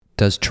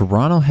Does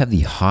Toronto have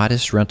the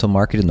hottest rental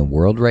market in the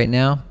world right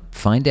now?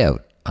 Find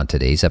out on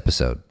today's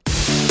episode.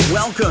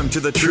 Welcome to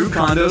the True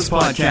Condos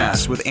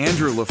Podcast with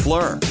Andrew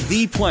LaFleur,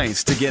 the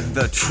place to get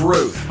the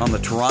truth on the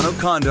Toronto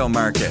condo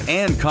market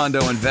and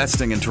condo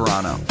investing in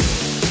Toronto.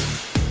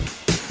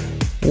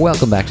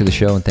 Welcome back to the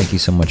show, and thank you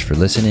so much for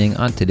listening.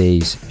 On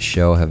today's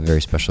show, I have a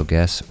very special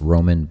guest,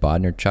 Roman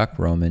Bodnarchuk.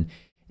 Roman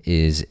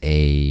is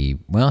he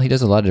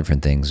does a lot of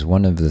different things.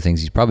 One of the things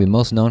he's probably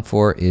most known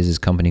for is his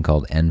company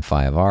called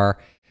N5R,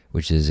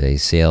 which is a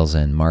sales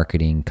and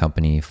marketing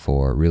company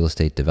for real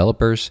estate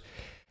developers.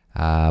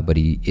 But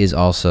he is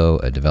also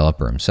a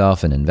developer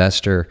himself, an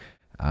investor,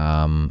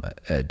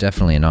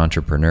 definitely an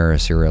entrepreneur, a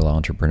serial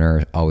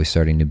entrepreneur, always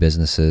starting new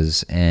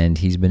businesses. And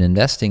he's been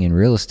investing in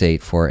real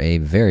estate for a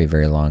very,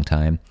 very long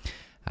time.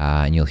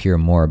 And you'll hear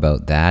more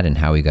about that and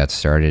how he got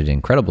started.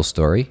 Incredible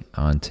story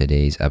on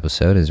today's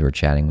episode as we're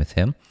chatting with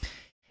him.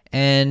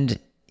 And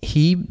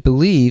he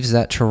believes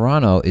that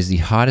Toronto is the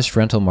hottest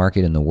rental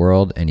market in the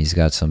world, and he's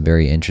got some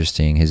very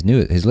interesting. His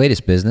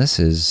latest business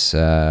is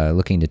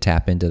looking to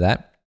tap into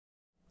that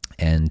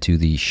and to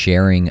the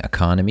sharing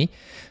economy.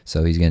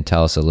 So he's going to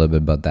tell us a little bit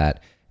about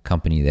that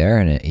company there,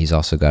 and he's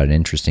also got an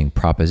interesting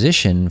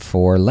proposition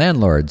for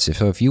landlords.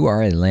 So if you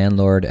are a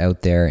landlord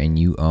out there and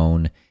you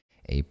own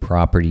a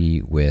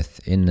property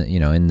in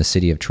the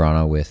city of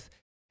Toronto with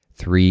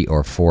 3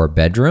 or 4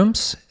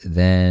 bedrooms,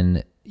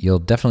 then you'll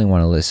definitely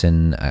want to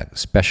listen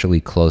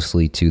especially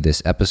closely to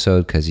this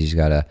episode because he's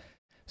got a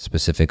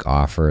specific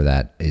offer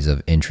that is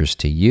of interest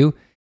to you.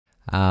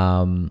 So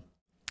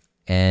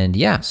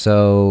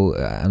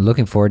I'm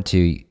looking forward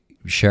to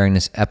sharing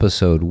this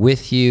episode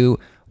with you.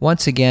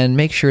 Once again,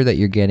 make sure that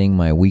you're getting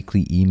my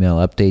weekly email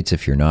updates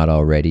if you're not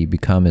already.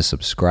 Become a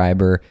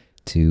subscriber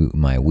to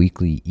my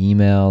weekly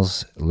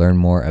emails. Learn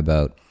more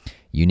about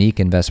unique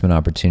investment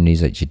opportunities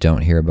that you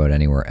don't hear about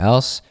anywhere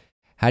else.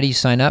 How do you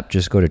sign up?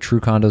 Just go to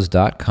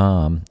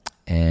truecondos.com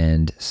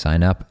and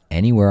sign up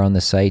anywhere on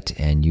the site,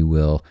 and you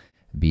will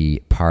be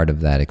part of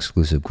that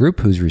exclusive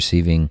group who's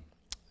receiving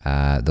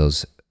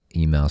those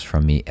emails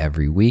from me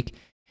every week.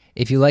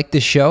 If you like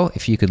this show,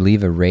 if you could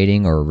leave a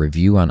rating or a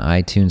review on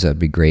iTunes, that'd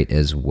be great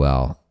as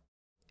well.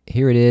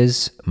 Here it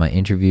is, my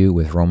interview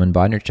with Roman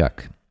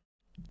Bodnarchuk.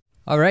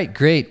 All right,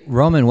 great.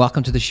 Roman,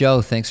 welcome to the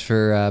show. Thanks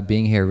for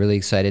being here. Really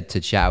excited to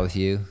chat with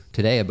you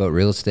today about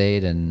real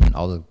estate and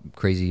all the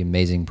crazy,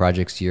 amazing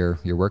projects you're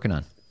working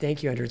on.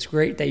 Thank you, Andrew. It's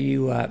great that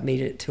you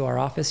made it to our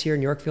office here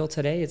in Yorkville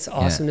today. It's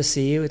awesome to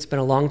see you. It's been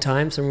a long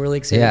time, so I'm really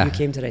excited you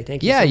came today.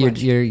 Thank you so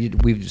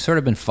much. We've sort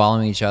of been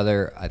following each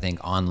other, I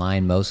think,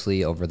 online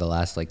mostly over the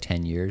last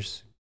 10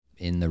 years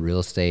in the real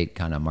estate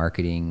kind of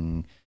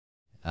marketing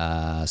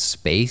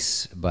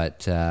space.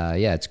 But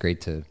it's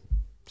great to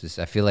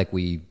I feel like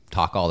we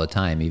talk all the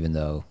time, even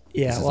though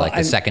this is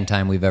the second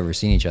time we've ever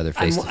seen each other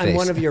face to face. I'm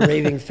one of your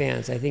raving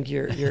fans. I think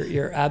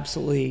you're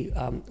absolutely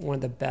one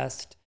of the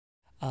best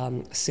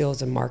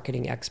sales and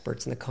marketing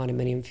experts in the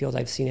condominium field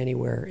I've seen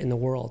anywhere in the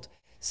world.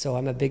 So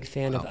I'm a big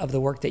fan of the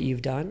work that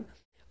you've done,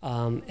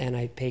 and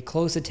I pay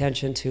close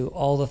attention to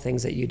all the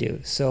things that you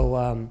do.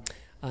 So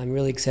I'm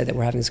really excited that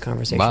we're having this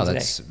conversation today. Wow,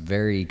 that's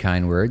very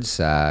kind words,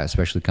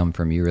 especially come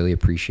from you. Really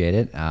appreciate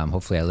it.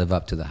 Hopefully I live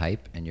up to the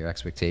hype and your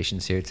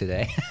expectations here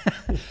today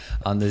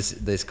on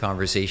this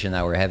conversation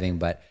that we're having.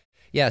 But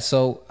yeah,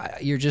 so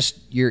I've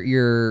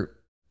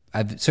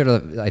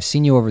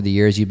seen you over the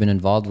years. You've been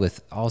involved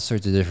with all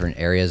sorts of different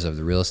areas of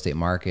the real estate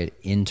market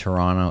in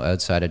Toronto,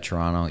 outside of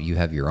Toronto. You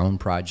have your own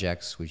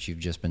projects, which you've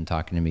just been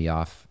talking to me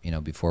off,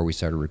 before we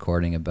started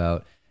recording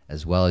about,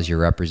 as well as you're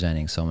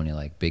representing so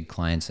many big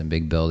clients and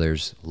big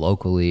builders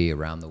locally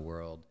around the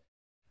world.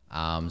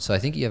 So I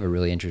think you have a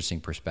really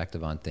interesting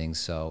perspective on things.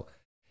 So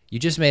you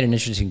just made an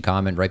interesting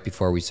comment right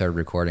before we started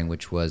recording,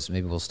 which was,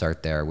 maybe we'll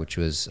start there, which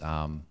was,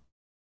 I'll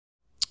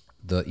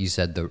let you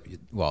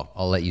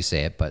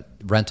say it, but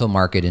rental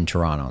market in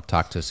Toronto.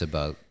 Talk to us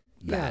about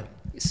that.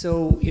 Yeah.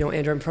 So,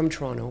 Andrew, I'm from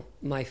Toronto.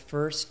 My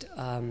first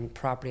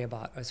property I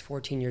bought, I was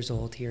 14 years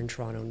old here in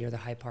Toronto near the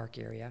High Park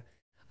area.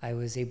 I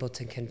was able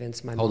to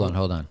convince my mom.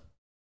 Hold on.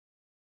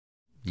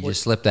 You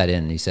just slipped that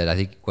in. You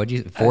said,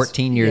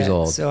 14 years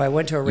old. So I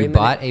went to a Raymond. You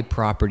bought a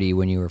property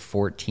when you were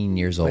 14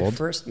 years old?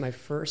 My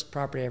first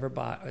property I ever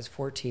bought, I was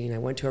 14. I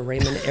went to a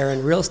Raymond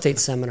Aaron real estate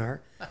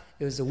seminar.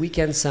 It was a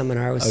weekend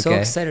seminar. I was so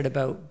excited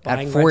about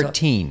buying at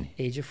 14.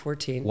 Age of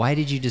 14. Why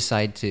did you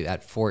decide to,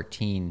 at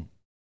 14,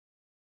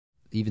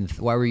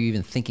 why were you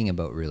even thinking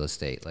about real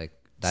estate?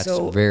 That's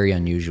very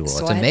unusual. It's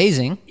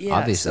amazing,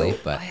 obviously,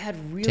 but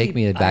take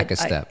me back a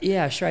step.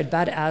 Yeah, sure. I had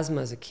bad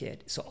asthma as a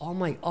kid. So all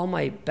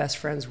my best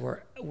friends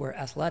were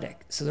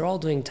athletic. So they're all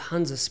doing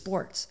tons of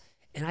sports.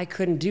 And I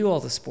couldn't do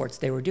all the sports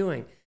they were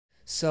doing.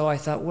 So I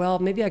thought, well,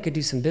 maybe I could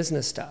do some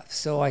business stuff.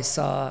 So I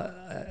saw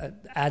an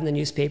ad in the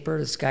newspaper.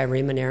 This guy,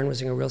 Raymond Aaron, was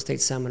doing a real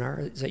estate seminar.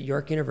 It was at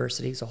York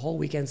University. It was a whole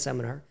weekend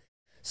seminar.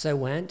 So I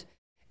went,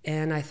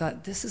 and I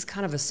thought, this is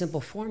kind of a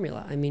simple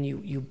formula. I mean,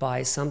 you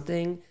buy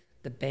something,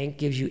 the bank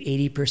gives you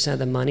 80% of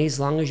the money. As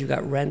long as you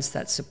got rents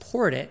that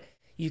support it,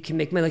 you can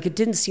make money. It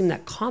didn't seem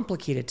that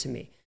complicated to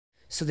me.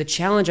 So the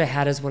challenge I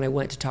had is when I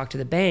went to talk to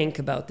the bank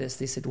about this,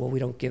 they said, well, we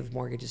don't give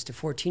mortgages to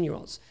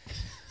 14-year-olds.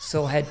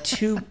 So I had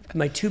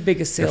my two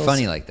biggest sales. They're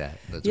funny like that.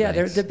 Yeah,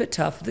 they're a bit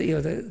tough.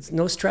 There's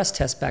no stress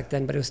test back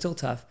then, but it was still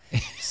tough.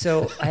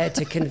 So I had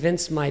to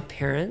convince my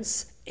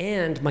parents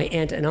and my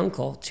aunt and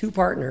uncle, two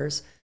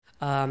partners,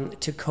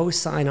 to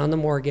co-sign on the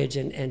mortgage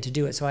and to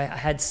do it. So I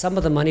had some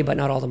of the money, but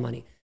not all the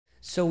money.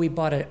 So we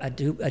bought a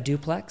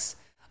duplex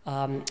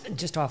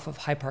just off of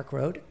High Park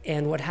Road.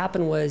 And what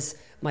happened was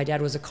my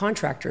dad was a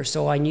contractor,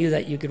 so I knew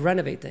that you could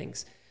renovate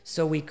things.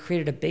 So we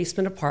created a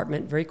basement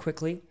apartment very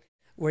quickly,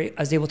 where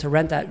I was able to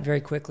rent that very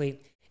quickly.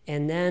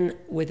 And then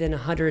within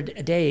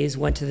 100 days,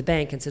 went to the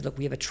bank and said, look,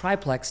 we have a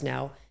triplex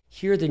now.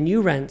 Here are the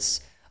new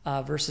rents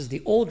versus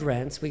the old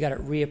rents. We got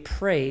it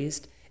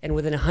reappraised. And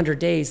within 100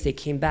 days, they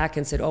came back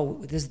and said, oh,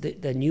 this is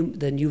the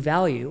new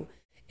value,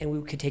 and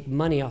we could take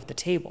money off the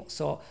table.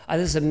 So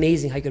this is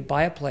amazing how you could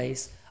buy a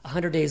place,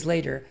 100 days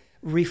later,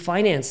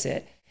 refinance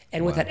it,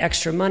 and with that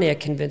extra money, I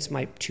convinced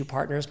my two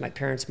partners, my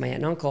parents, my aunt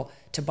and uncle,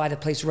 to buy the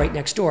place right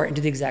next door and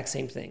do the exact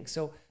same thing.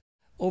 So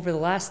over the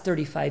last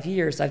 35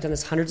 years, I've done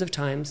this hundreds of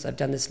times. I've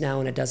done this now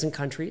in a dozen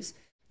countries,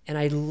 and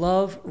I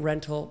love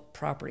rental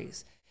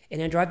properties.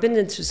 And Andrew, I've been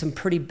into some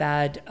pretty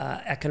bad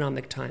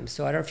economic times.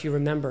 So I don't know if you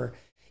remember,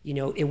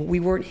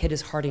 we weren't hit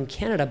as hard in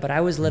Canada, but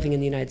I was living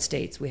in the United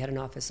States. We had an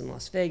office in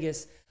Las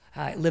Vegas.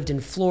 I lived in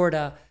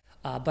Florida.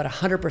 But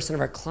 100% of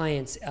our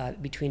clients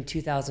between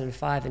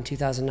 2005 and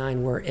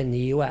 2009 were in the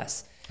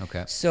U.S.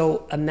 Okay.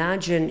 So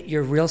imagine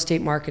your real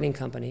estate marketing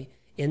company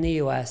in the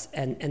U.S.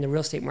 and the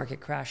real estate market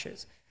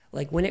crashes.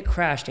 Like when it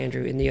crashed,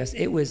 Andrew, in the U.S.,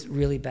 it was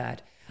really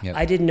bad. Yep.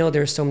 I didn't know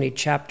there were so many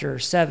Chapter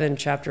 7,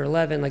 Chapter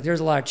 11. Like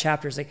there's a lot of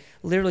chapters. Like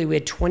literally we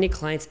had 20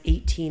 clients,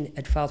 18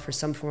 had filed for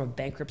some form of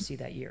bankruptcy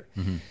that year.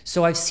 Mm-hmm.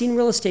 So I've seen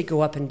real estate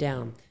go up and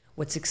down.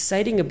 What's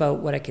exciting about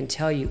what I can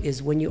tell you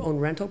is when you own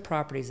rental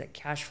properties that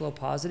cash flow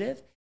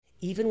positive,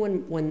 even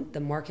when the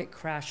market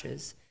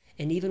crashes,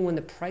 and even when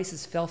the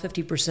prices fell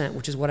 50%,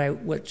 which is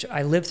which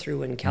I lived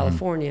through in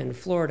California and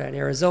Florida and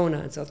Arizona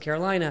and South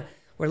Carolina,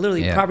 where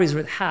literally properties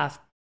were worth half,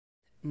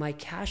 my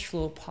cash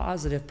flow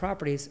positive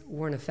properties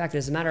weren't affected.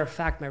 As a matter of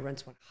fact, my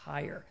rents went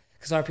higher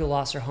because a lot of people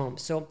lost their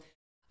homes. So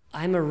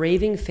I'm a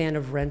raving fan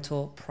of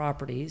rental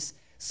properties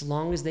as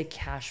long as they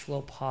cash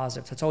flow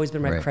positive. That's always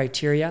been my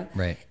criteria.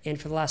 Right. And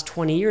for the last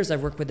 20 years,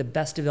 I've worked with the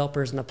best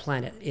developers on the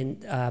planet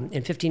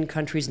in 15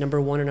 countries,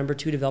 number 1 or number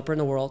 2 developer in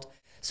the world.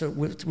 So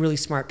with really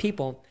smart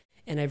people.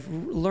 And I've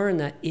learned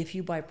that if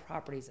you buy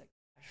properties that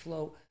cash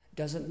flow,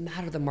 doesn't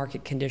matter the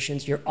market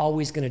conditions, you're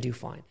always going to do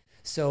fine.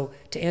 So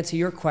to answer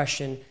your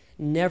question,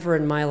 never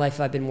in my life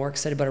have I been more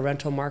excited about a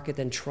rental market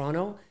than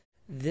Toronto.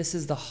 This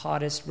is the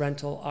hottest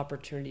rental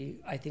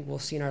opportunity I think we'll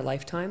see in our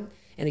lifetime.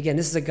 And again,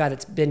 this is a guy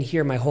that's been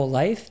here my whole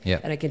life.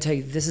 Yep. And I can tell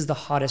you, this is the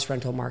hottest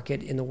rental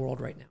market in the world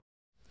right now.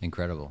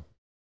 Incredible.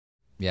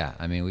 Yeah.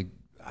 I mean,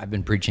 I've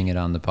been preaching it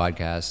on the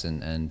podcast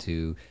and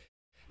to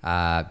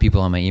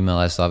people on my email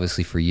list,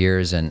 obviously for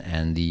years.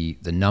 And the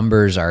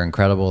numbers are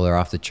incredible. They're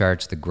off the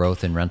charts. The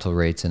growth in rental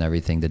rates and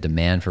everything, the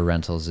demand for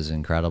rentals is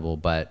incredible.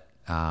 But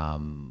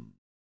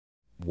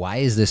why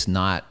is this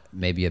not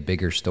maybe a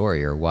bigger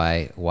story, or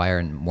why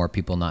are more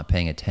people not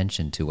paying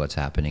attention to what's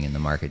happening in the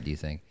market, do you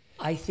think?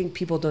 I think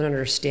people don't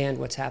understand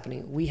what's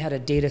happening. We had a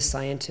data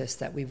scientist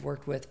that we've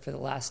worked with for the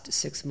last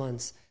 6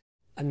 months.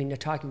 I mean, they're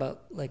talking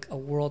about like a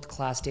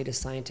world-class data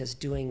scientist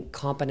doing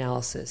comp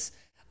analysis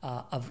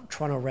of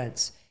Toronto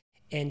rents.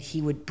 And he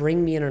would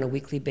bring me in on a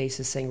weekly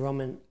basis saying,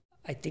 Roman,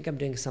 I think I'm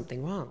doing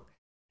something wrong.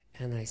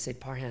 And I say,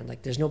 Parhan,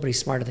 like there's nobody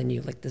smarter than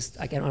you. Like this,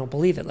 I don't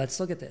believe it. Let's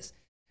look at this.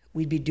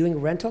 We'd be doing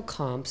rental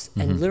comps,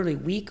 and literally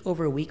week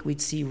over week,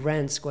 we'd see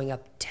rents going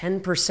up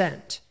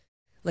 10%,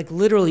 like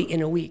literally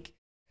in a week.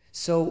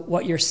 So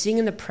what you're seeing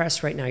in the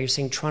press right now, you're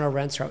seeing Toronto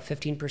rents are up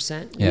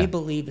 15%. Yeah. We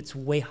believe it's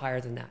way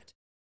higher than that.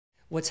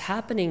 What's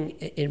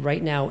happening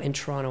right now in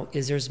Toronto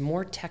is there's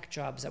more tech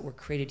jobs that were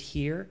created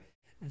here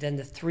than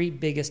the 3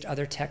 biggest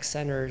other tech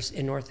centers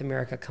in North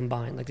America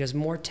combined. Like there's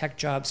more tech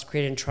jobs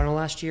created in Toronto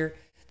last year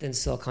than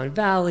Silicon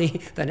Valley,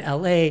 than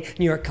LA,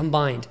 New York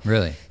combined.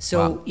 Really?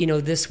 So,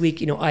 this week,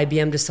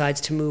 IBM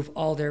decides to move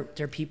all their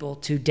people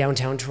to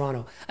downtown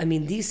Toronto. I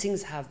mean, these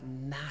things have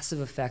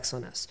massive effects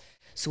on us.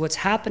 So what's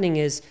happening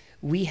is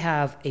we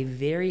have a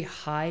very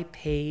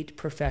high-paid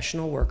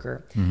professional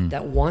worker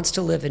that wants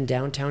to live in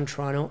downtown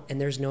Toronto,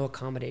 and there's no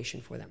accommodation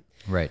for them.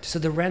 Right. So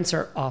the rents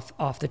are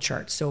off the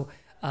charts. So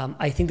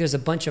I think there's a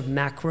bunch of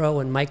macro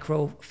and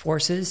micro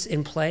forces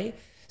in play.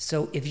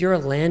 So if you're a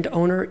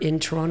landowner in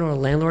Toronto or a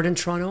landlord in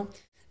Toronto,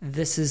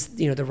 this is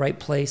the right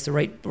place, the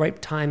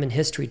right time in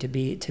history to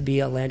be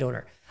a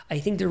landowner. I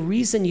think the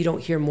reason you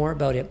don't hear more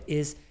about it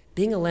is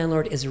being a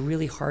landlord is a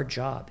really hard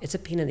job. It's a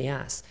pain in the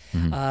ass.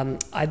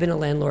 I've been a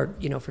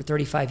landlord, for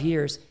 35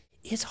 years.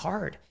 It's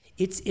hard.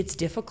 It's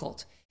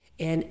difficult.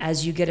 And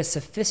as you get a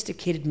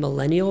sophisticated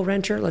millennial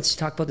renter, let's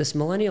talk about this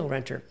millennial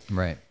renter.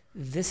 Right.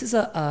 This is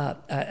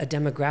a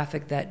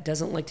demographic that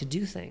doesn't like to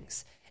do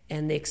things,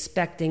 and they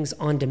expect things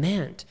on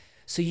demand.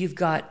 So you've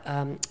got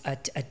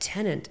a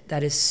tenant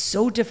that is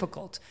so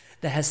difficult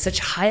that has such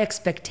high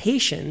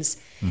expectations,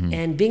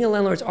 and being a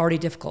landlord is already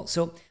difficult.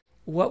 So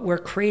what we're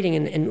creating,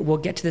 and we'll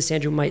get to this,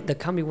 Andrew, the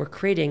company we're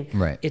creating,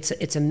 Right.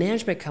 it's a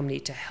management company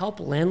to help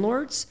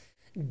landlords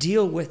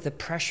deal with the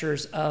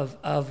pressures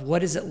of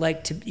what is it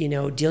like to,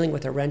 dealing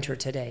with a renter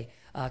today,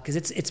 because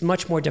it's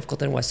much more difficult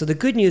than it was. So the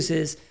good news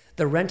is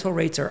the rental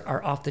rates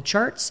are off the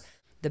charts.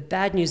 The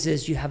bad news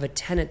is you have a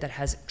tenant that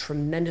has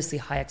tremendously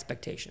high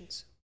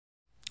expectations.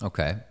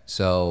 Okay.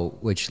 So,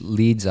 which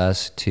leads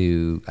us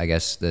to, I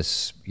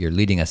guess you're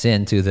leading us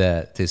into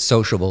to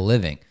sociable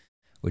living,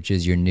 which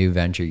is your new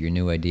venture, your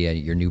new idea,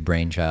 your new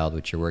brainchild,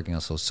 which you're working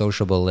on. So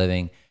sociable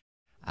living.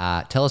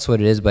 Tell us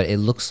what it is, but it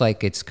looks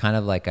like it's kind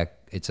of like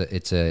it's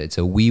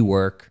a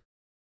WeWork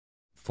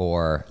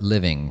for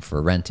living,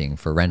 for renting,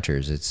 for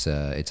renters. It's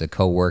a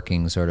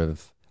co-working sort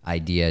of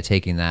idea,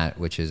 taking that,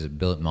 which is a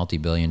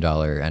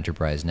multi-billion-dollar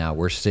enterprise now.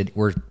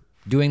 We're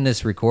doing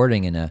this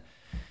recording in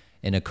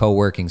a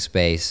co-working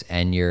space,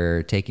 and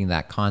you're taking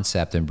that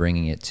concept and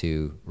bringing it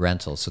to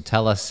rental. So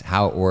tell us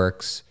how it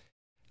works.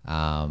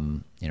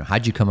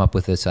 How'd you come up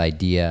with this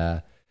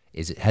idea?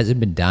 Has it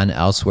been done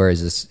elsewhere?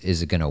 Is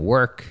it going to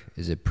work?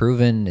 Is it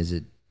proven? Is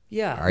it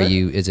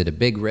a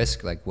big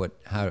risk? Like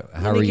how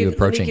are you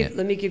approaching it?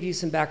 Let me give you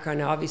some background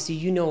now. Obviously,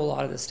 you know a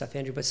lot of this stuff,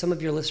 Andrew, but some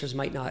of your listeners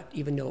might not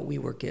even know what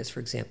WeWork is, for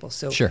example.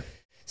 So sure.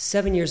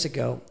 7 years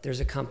ago,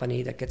 there's a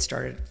company that gets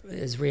started. An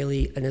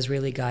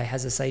Israeli guy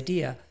has this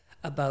idea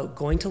about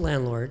going to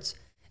landlords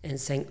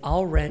and saying,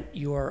 I'll rent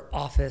your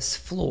office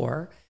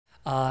floor,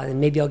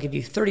 and maybe I'll give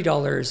you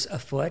 $30 a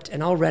foot,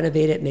 and I'll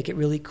renovate it, make it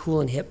really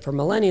cool and hip for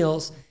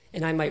millennials,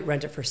 and I might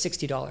rent it for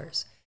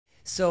 $60.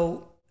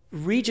 So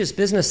Regis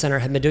Business Center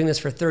had been doing this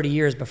for 30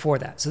 years before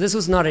that. So this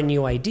was not a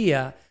new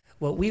idea.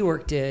 What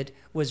WeWork did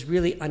was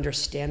really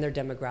understand their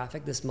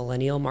demographic, this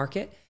millennial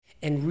market,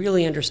 and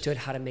really understood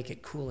how to make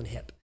it cool and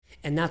hip.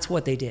 And that's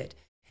what they did.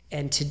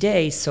 And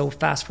today, so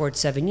fast forward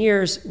 7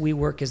 years,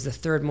 WeWork is the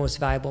third most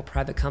valuable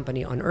private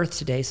company on earth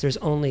today. So the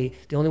only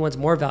ones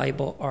more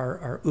valuable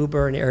are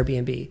Uber and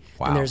Airbnb.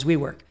 Wow. And there's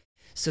WeWork.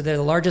 So they're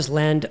the largest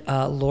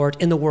landlord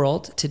in the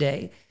world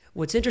today.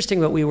 What's interesting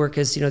about WeWork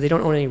is, they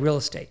don't own any real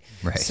estate.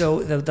 Right.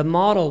 So the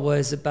model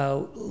was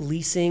about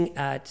leasing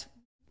at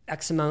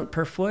X amount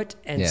per foot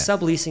and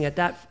subleasing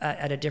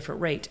at a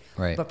different rate,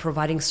 right, but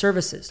providing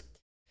services.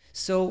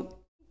 So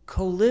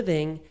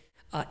co-living,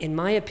 in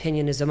my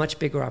opinion, is a much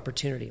bigger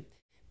opportunity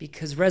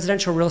because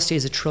residential real estate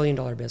is $1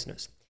 trillion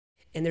business.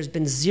 And there's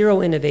been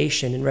zero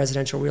innovation in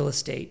residential real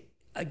estate.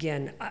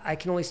 Again, I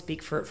can only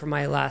speak for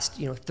my last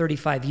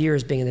 35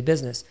 years being in the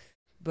business,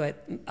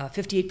 but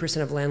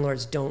 58% of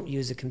landlords don't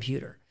use a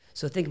computer.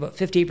 So think about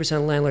 58%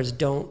 of landlords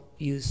don't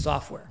use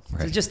software.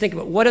 Right. So just think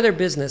about what other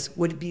business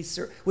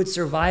would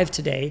survive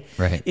today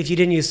if you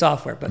didn't use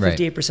software. But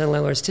 58% of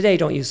landlords today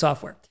don't use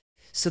software.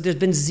 So there's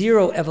been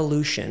zero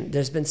evolution.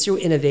 There's been zero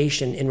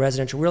innovation in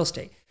residential real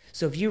estate.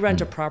 So if you rent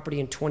a property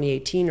in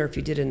 2018 or if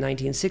you did it in the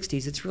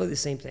 1960s, it's really the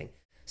same thing.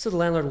 So the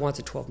landlord wants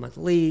a 12-month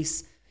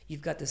lease.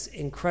 You've got this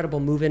incredible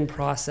move-in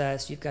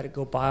process. You've got to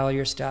go buy all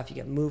your stuff. You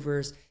get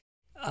movers.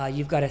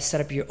 You've got to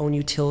set up your own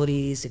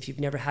utilities. If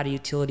you've never had a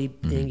utility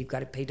thing, you've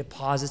got to pay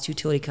deposits to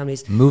utility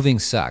companies. Moving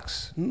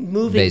sucks.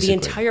 Basically. The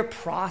entire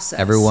process.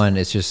 Everyone,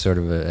 it's just sort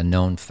of a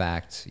known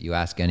fact. You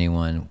ask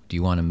anyone, do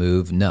you want to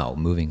move? No,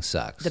 moving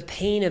sucks. The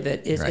pain of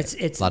it is right.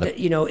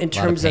 in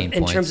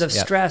terms of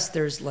stress,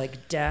 there's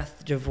like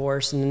death,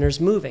 divorce, and then there's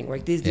moving.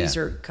 Right? These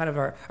are kind of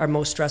our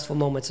most stressful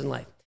moments in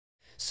life.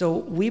 So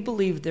we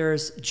believe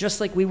there's,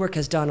 just like WeWork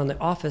has done on the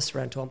office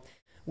rental,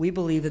 we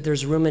believe that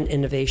there's room and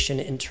innovation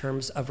in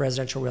terms of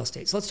residential real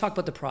estate. So let's talk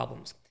about the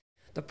problems.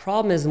 The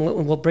problem is, and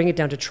we'll bring it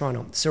down to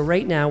Toronto. So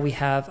right now we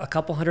have a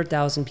couple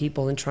 100,000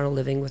 people in Toronto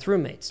living with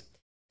roommates.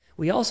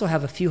 We also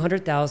have a few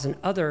 100,000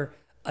 other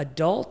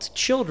adult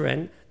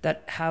children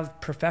that have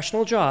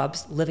professional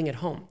jobs living at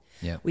home.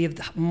 Yeah. We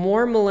have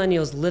more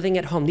millennials living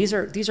at home. These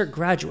are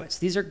graduates.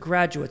 These are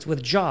graduates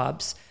with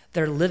jobs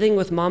that are living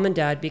with mom and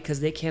dad because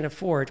they can't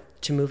afford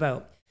to move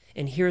out.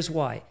 And here's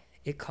why.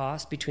 It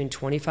costs between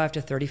 $25,000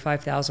 to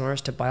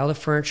 $35,000 to buy all the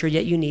furniture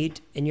yet you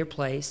need in your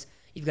place.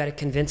 You've got to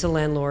convince a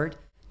landlord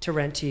to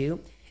rent to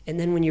you. And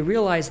then when you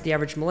realize the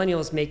average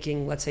millennial is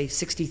making, let's say,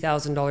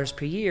 $60,000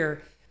 per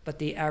year, but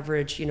the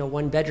average,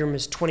 one bedroom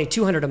is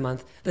 $2,200 a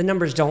month, the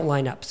numbers don't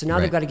line up. So now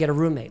they've got to get a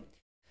roommate.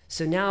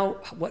 So now,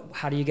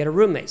 how do you get a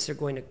roommate? So they're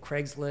going to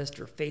Craigslist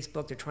or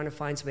Facebook. They're trying to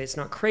find somebody that's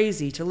not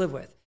crazy to live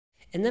with.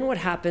 And then what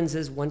happens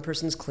is one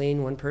person's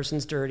clean, one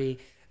person's dirty.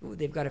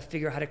 They've got to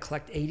figure out how to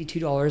collect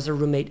 $82 a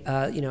roommate,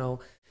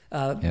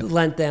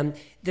 lent them.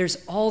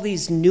 There's all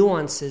these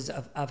nuances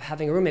of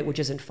having a roommate, which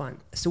isn't fun.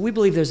 So we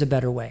believe there's a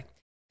better way.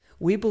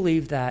 We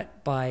believe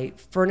that by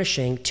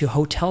furnishing to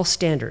hotel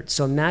standards,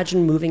 so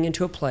imagine moving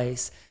into a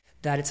place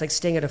that it's like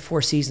staying at a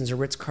Four Seasons or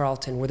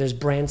Ritz-Carlton where there's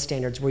brand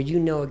standards, where you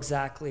know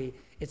exactly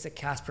it's a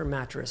Casper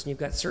mattress and you've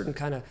got certain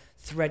kind of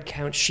thread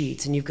count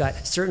sheets and you've got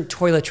certain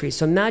toiletries.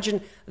 So imagine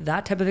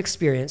that type of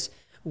experience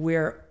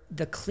where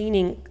the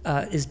cleaning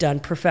is done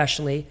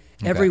professionally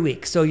every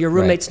week. So your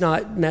roommate's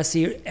not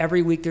messy.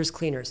 Every week there's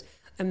cleaners.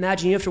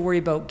 Imagine you have to worry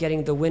about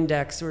getting the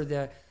Windex or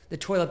the the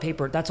toilet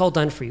paper, that's all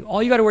done for you.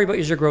 All you got to worry about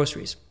is your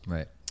groceries.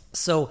 Right.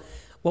 So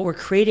what we're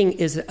creating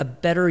is a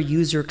better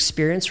user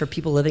experience for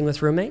people living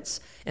with roommates,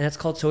 and that's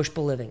called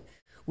sociable living.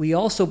 We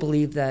also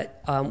believe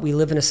that we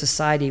live in a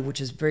society which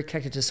is very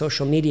connected to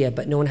social media,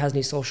 but no one has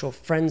any social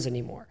friends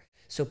anymore.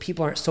 So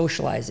people aren't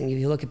socializing. If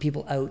you look at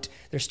people out,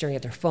 they're staring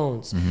at their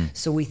phones.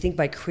 So we think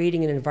by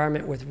creating an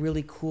environment with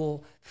really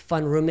cool,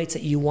 fun roommates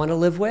that you want to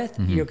live with,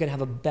 you're going to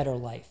have a better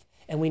life.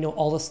 And we know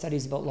all the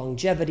studies about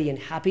longevity and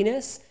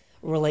happiness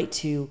relate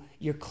to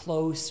your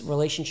close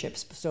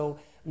relationships. So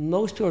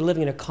most people are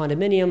living in a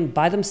condominium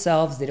by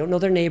themselves. They don't know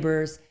their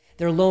neighbors.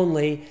 They're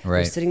lonely. Right.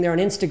 They're sitting there on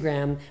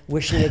Instagram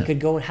wishing they could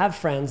go and have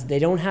friends. They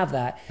don't have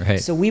that. Right.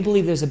 So we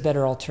believe there's a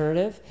better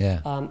alternative.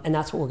 Yeah. And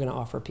that's what we're going to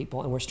offer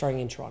people. And we're starting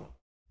in Toronto.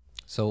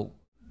 So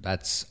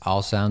that's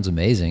all sounds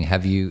amazing.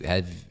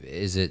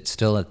 Is it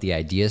still at the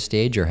idea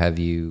stage, or have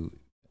you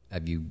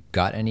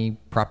got any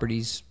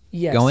properties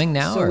going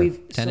now, or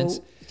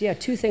tenants?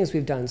 Two things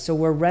we've done. So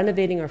we're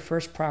renovating our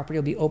first property.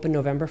 It'll be open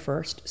November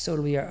 1st. So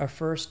it'll be our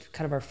first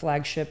kind of our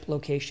flagship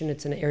location.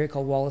 It's in an area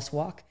called Wallace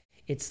Walk.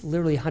 It's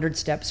literally 100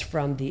 steps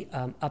from the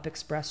Up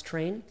Express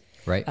train.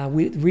 Right. The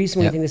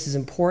reason we think this is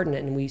important,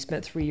 and we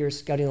spent 3 years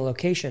scouting the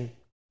location,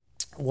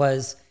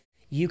 was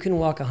you can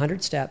walk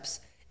 100 steps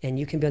and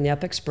you can be on the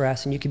Up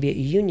Express and you can be at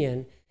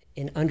Union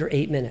in under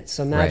 8 minutes.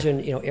 So imagine,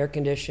 air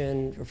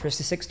conditioned for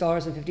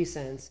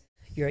 $6.50,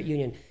 you're at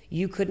Union.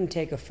 You couldn't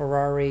take a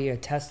Ferrari, a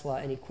Tesla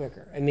any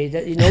quicker. I mean,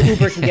 no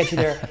Uber can get you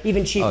there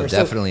even cheaper. Oh,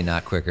 definitely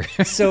not quicker.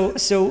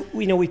 So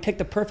we picked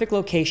the perfect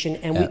location,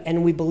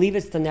 and we believe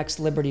it's the next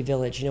Liberty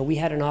Village. We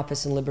had an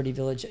office in Liberty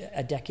Village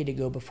a decade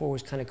ago before it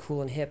was kind of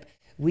cool and hip.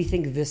 We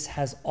think this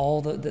has all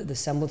the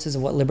semblances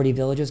of what Liberty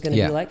Village is going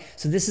to be like.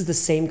 So this is the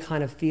same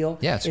kind of feel.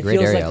 Yeah, it's a great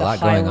area.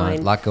 Like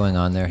a lot going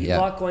on there. Yeah,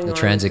 the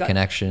transit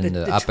connection,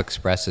 the Up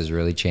Express has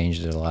really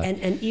changed it a lot.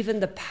 And even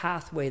the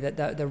pathway,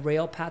 the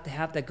rail path they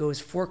have that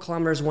goes 4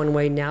 kilometers one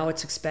way, now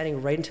it's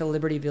expanding right into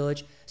Liberty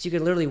Village. So you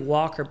can literally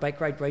walk or bike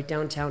ride right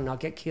downtown,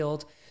 not get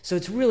killed. So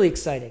it's really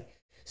exciting.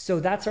 So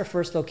that's our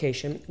first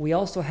location. We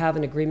also have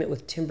an agreement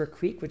with Timber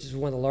Creek, which is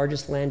one of the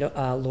largest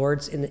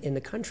landlords in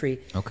the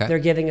country. Okay. They're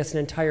giving us an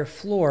entire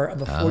floor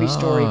of a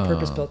 40-story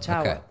purpose-built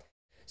tower. Okay.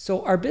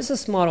 So our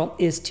business model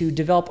is to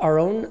develop our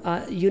own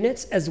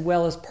units as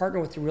well as partner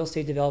with the real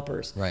estate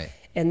developers. Right.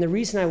 And the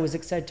reason I was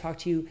excited to talk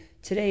to you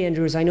today,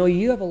 Andrew, is I know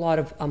you have a lot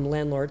of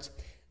landlords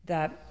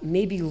that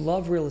maybe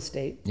love real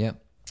estate.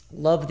 Yep.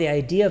 Love the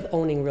idea of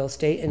owning real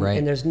estate,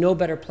 and there's no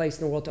better place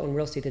in the world to own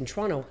real estate than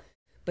Toronto,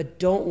 but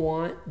don't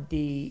want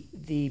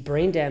the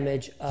brain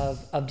damage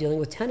of dealing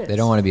with tenants. They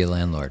don't want to be a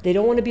landlord. They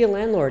don't want to be a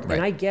landlord, right.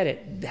 And I get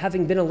it.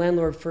 Having been a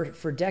landlord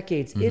for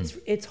decades,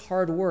 it's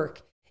hard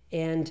work.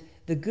 And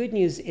the good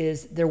news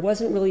is there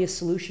wasn't really a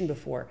solution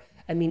before.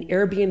 I mean,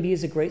 Airbnb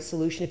is a great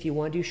solution if you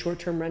want to do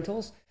short-term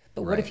rentals,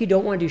 but what if you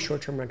don't want to do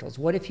short-term rentals?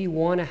 What if you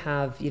want to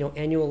have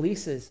annual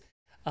leases,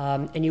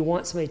 and you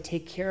want somebody to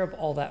take care of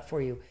all that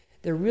for you?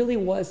 There really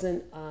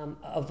wasn't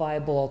a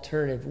viable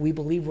alternative. We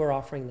believe we're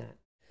offering that.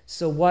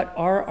 So what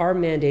our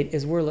mandate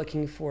is, we're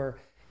looking for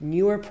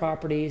newer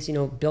properties,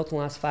 built in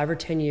the last 5 or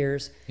 10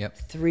 years,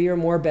 3 or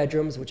more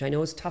bedrooms, which I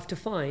know is tough to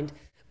find.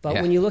 But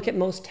when you look at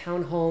most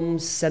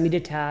townhomes,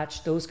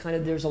 semi-detached, those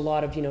there's a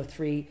lot of,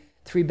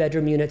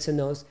 3-bedroom units in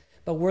those.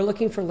 But we're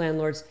looking for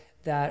landlords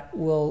that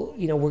will,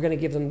 we're going to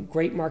give them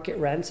great market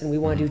rents, and we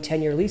want to do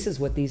 10-year leases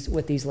with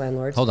these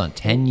landlords. Hold on,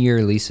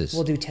 10-year leases?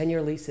 We'll do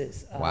 10-year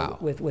leases. Wow.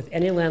 With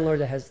any landlord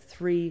that has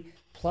 3+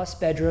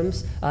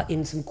 bedrooms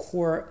in some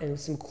core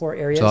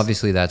areas. So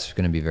obviously that's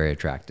going to be very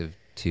attractive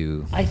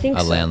to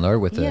a landlord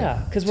with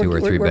a 2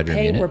 or 3 bedroom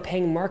unit. We're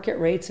paying market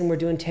rates, and we're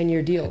doing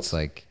 10-year deals.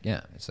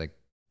 It's like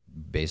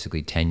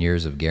basically 10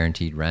 years of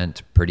guaranteed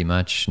rent, pretty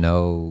much.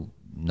 No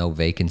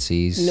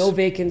vacancies. No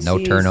vacancies.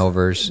 No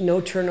turnovers. No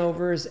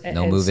turnovers.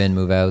 No move-in,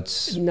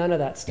 move-outs. None of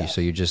that stuff.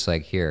 So you're just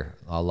like, here,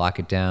 I'll lock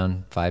it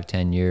down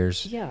 5-10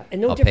 years. Yeah.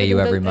 And no I'll pay you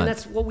every month. And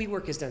that's what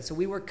WeWork has done. So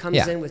WeWork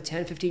comes in with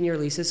 10-15-year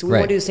leases. So we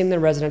want to do the same on the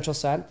residential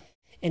side,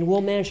 and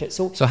we'll manage it.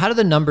 So how do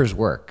the numbers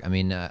work? I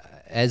mean,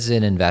 as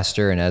an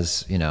investor and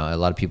as, a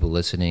lot of people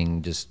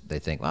listening, they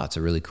think, wow, it's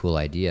a really cool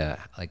idea.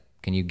 Like,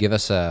 can you give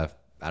us I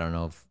don't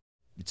know if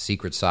it's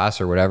secret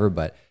sauce or whatever,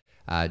 but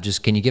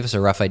can you give us a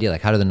rough idea?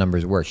 Like, how do the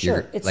numbers work?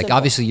 Sure.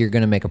 Obviously you're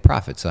going to make a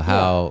profit. So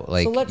how,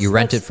 you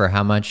rent it for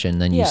how much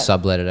and then you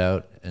sublet it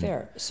out?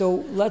 Fair. So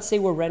let's say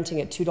we're renting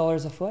at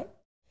 $2 a foot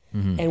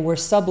and we're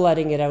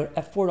subletting it out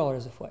at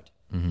 $4 a foot.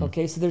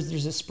 Okay. So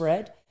there's a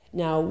spread.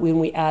 Now, when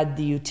we add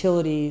the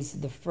utilities,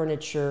 the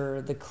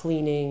furniture, the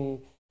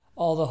cleaning,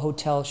 all the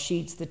hotel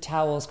sheets, the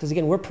towels, because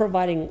again, we're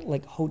providing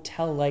like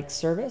hotel-like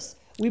service.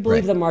 We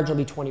believe the margin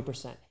will be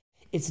 20%.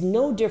 It's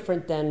no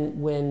different than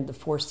when the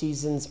Four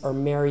Seasons or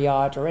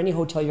Marriott or any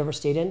hotel you ever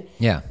stayed in.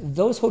 Yeah.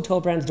 Those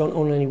hotel brands don't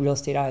own any real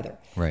estate either.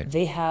 Right.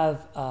 They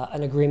have a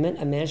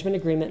management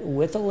agreement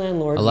with a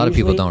landlord. A lot of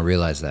people don't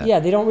realize that. Yeah,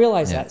 they don't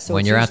realize that. So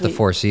when you're at the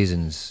Four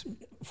Seasons,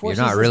 you're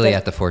not really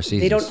at the Four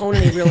Seasons. They don't own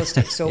any real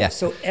estate.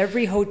 So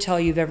every hotel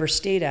you've ever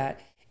stayed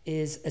at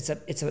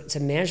it's a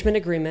management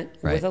agreement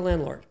with a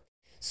landlord.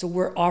 So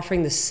we're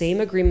offering the same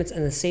agreements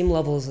and the same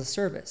levels of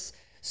service.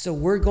 So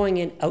we're going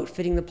in,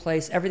 outfitting the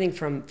place, everything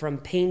from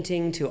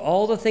painting to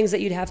all the things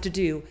that you'd have to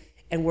do,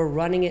 and we're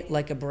running it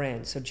like a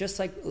brand. So just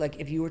like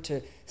if you were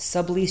to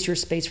sublease your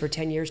space for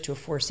 10 years to a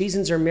Four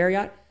Seasons or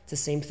Marriott, it's the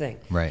same thing.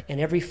 Right. And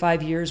every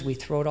 5 years, we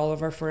throw out all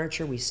of our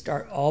furniture. We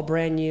start all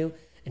brand new.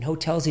 And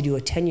hotels, they do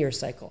a 10-year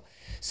cycle.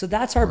 So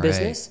that's our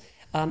business.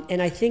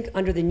 And I think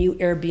under the new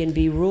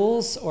Airbnb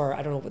rules, or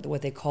I don't know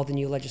what they call the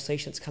new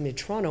legislation that's coming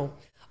to Toronto,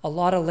 a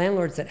lot of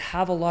landlords that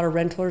have a lot of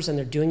renters and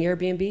they're doing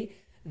Airbnb,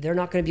 they're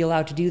not going to be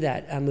allowed to do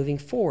that moving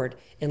forward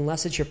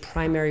unless it's your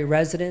primary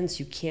residence.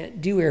 You can't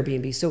do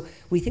Airbnb. So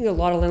we think a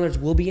lot of landlords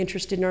will be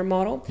interested in our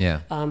model,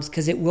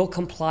 because it will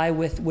comply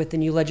with the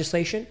new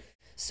legislation.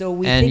 So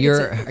we and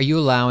think are you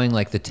allowing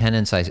like the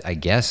tenants? I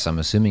guess I'm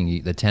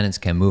assuming the tenants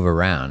can move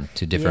around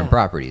to different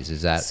properties.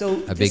 Is that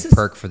a big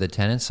perk for the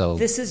tenants? So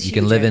you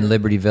can live in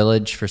Liberty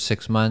Village for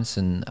 6 months,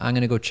 and I'm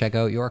going to go check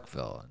out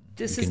Yorkville.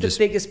 This is the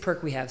biggest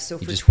perk we have. So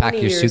for 20 years, you just pack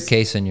your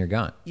suitcase and you're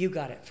gone. You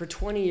got it. For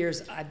 20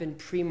 years, I've been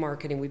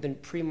pre-marketing. We've been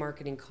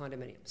pre-marketing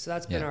condominiums. So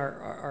that's been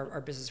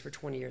our business for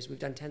 20 years. We've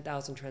done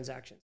 10,000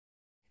 transactions.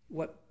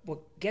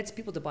 What gets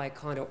people to buy a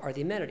condo are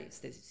the amenities.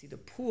 They see the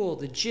pool,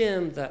 the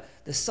gym, the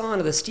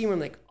sauna, the steam room.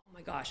 Like, oh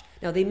my gosh!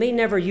 Now they may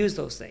never use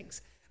those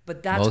things,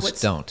 but that's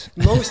most don't.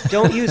 Most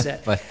don't use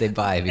it, but they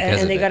buy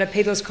because and they got to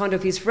pay those condo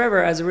fees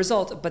forever as a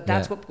result. But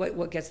that's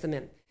what gets them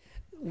in.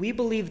 We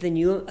believe the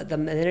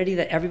amenity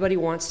that everybody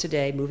wants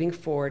today, moving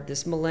forward,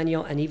 this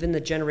millennial and even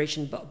the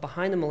generation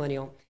behind the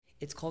millennial,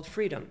 it's called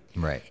freedom.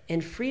 Right.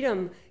 And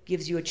freedom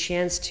gives you a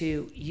chance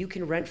you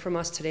can rent from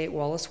us today at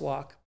Wallace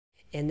Walk,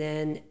 and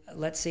then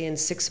let's say in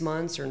 6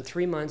 months or in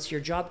 3 months, your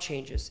job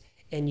changes.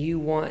 And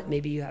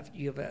maybe you have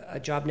a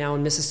job now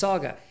in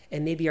Mississauga,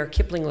 and maybe our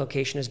Kipling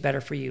location is better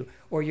for you,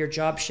 or your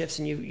job shifts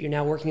and you're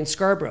now working in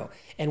Scarborough,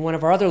 and one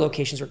of our other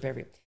locations work better for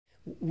you.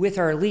 With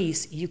our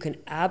lease, you can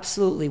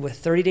absolutely, with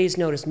 30 days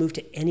notice, move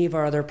to any of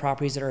our other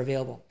properties that are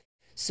available.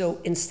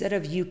 So instead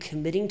of you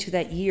committing to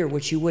that year,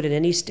 which you would in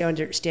any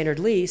standard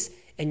lease,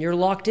 and you're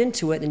locked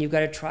into it, and you've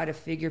got to try to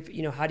figure,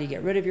 how do you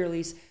get rid of your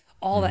lease,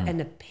 all that, and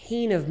the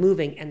pain of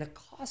moving and the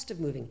cost of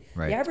moving.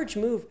 Right. The average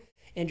move,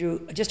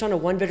 Andrew, just on a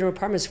one-bedroom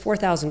apartment is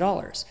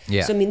 $4,000.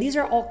 Yeah. So, these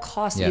are all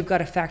costs that you've got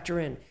to factor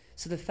in.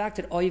 So the fact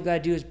that all you've got to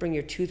do is bring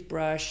your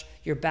toothbrush,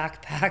 your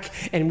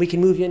backpack, and we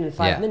can move you in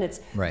 5 minutes.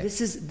 Right.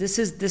 This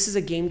is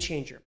a game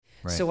changer.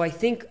 Right. So I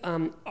think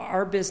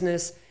our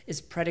business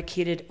is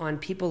predicated on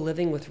people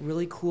living with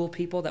really cool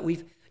people that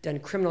we've done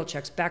criminal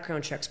checks,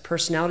 background checks,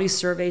 personality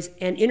surveys,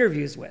 and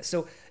interviews with.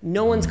 So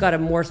no one's got a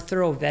more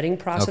thorough vetting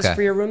process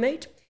for your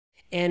roommate.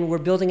 And we're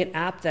building an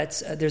app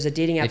there's a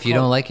dating app. If you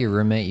don't like your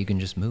roommate, you can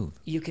just move.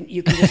 You can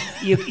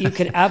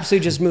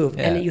absolutely just move,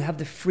 and you have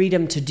the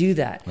freedom to do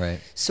that. Right.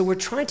 So we're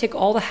trying to take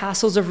all the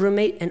hassles of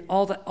roommate and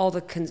all the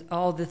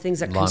things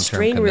that long-term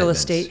constrain real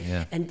estate,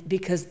 and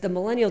because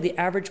the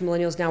average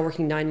millennial is now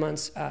working 9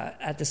 months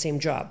at the same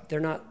job. They're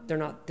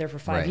not there for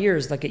 5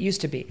 years like it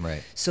used to be.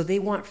 Right. So they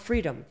want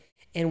freedom,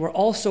 and we're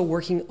also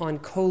working on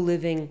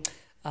co-living.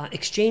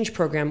 Exchange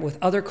program with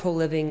other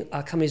co-living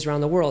companies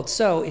around the world.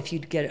 So if you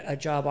get a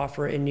job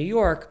offer in New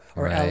York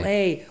or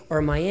LA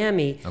or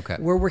Miami,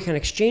 we're working on an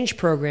exchange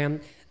program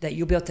that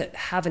you'll be able to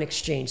have an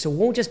exchange. So it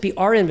won't just be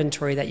our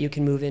inventory that you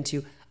can move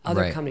into,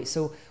 other companies.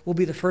 So we'll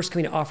be the first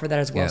company to offer that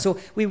as well. So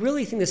we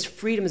really think this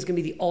freedom is going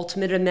to be the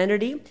ultimate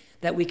amenity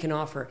that we can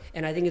offer.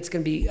 And I think it's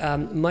going to be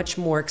much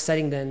more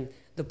exciting than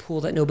the pool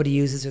that nobody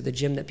uses or the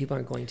gym that people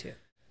aren't going to.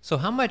 So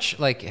how much,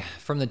 like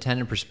from the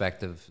tenant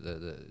perspective,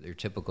 your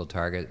typical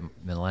target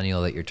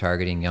millennial that you're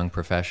targeting, young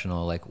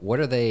professional, like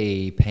what are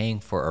they paying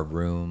for a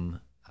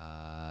room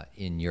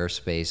in your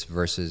space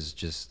versus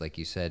just like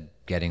you said,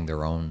 getting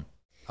their own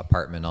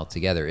apartment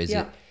altogether? It's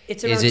around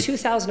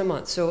 $2,000 a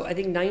month. So I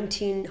think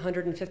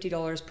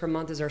 $1,950 per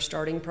month is our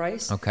starting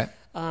price. Okay.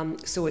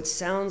 So it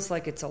sounds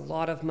like it's a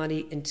lot of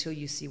money until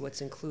you see what's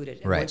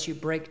included. And once you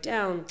break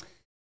down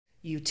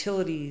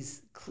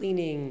utilities,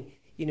 cleaning,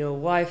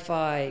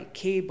 Wi-Fi,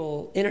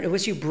 cable, internet,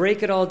 once you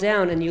break it all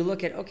down and you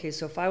look at,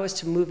 so if I was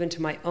to move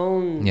into my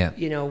own,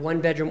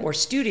 one bedroom or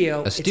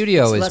studio, it's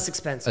less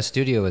expensive. A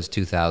studio is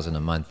 $2,000 a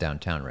month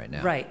downtown right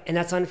now. Right. And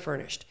that's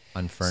unfurnished.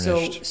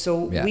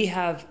 So we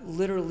have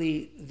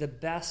literally the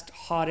best,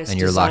 hottest designers. And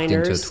you're locked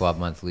into a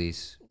 12-month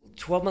lease.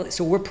 12 months.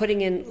 So we're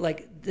putting in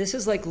this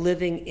is like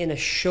living in a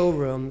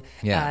showroom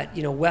at,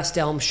 West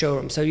Elm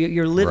showroom. So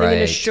you're living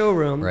in a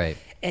showroom. Right.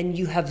 And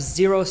you have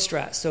zero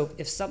stress. So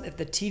if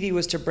the TV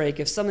was to break,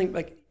 if something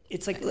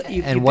it's like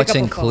you and pick what's up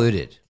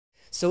included?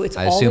 So it's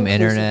I all assume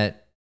inclusive.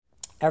 internet,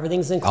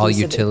 everything's inclusive. all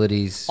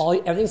utilities,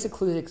 everything's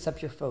included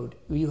except your food.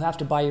 You have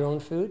to buy your own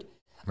food.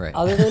 Right.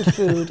 Other than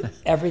food,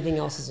 everything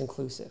else is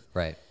inclusive.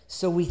 Right.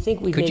 So we think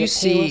we could you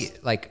see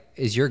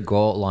is your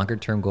goal longer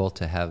term goal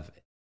to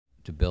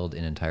build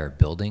an entire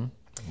building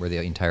where the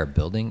entire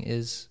building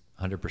is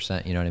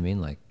 100%. You know what I mean?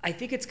 Like, I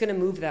think it's going to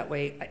move that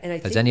way. And I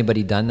think has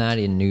anybody done that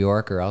in New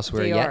York or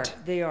elsewhere yet?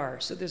 They are.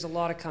 So there's a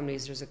lot of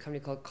companies. There's a company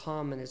called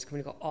Common. There's a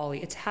company called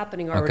Ollie. It's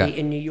happening already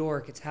in New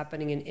York. It's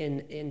happening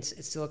in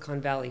Silicon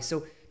Valley.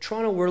 So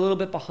Toronto, we're a little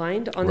bit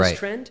behind on this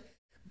trend,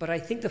 but I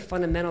think the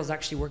fundamentals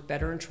actually work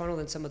better in Toronto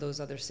than some of those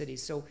other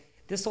cities. So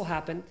this will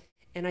happen.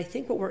 And I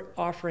think what we're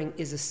offering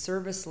is a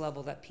service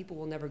level that people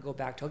will never go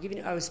back to.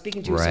 I was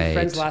speaking to some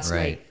friends last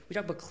night. We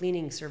talked about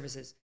cleaning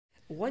services.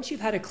 Once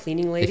you've had a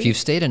cleaning lady, if you've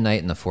stayed a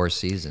night in the Four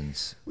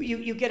Seasons,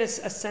 you get a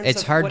sense.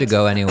 It's hard to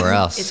go anywhere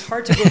else. It's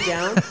hard to go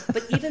down,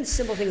 but even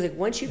simple things like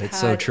once you've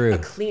had a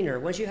cleaner,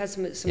 once you had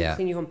some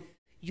clean your home,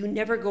 you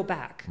never go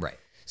back. Right.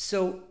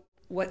 So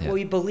what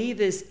we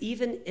believe is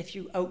even if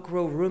you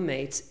outgrow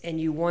roommates and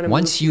you want to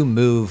once you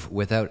move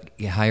without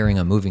hiring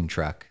a moving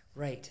truck.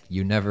 Right.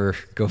 You never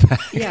go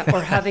back. Yeah,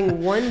 or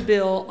having one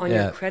bill on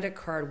your credit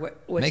card.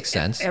 Makes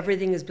sense.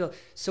 Everything is billed.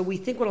 So we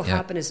think what will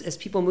happen is as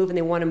people move and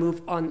they want to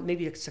move on,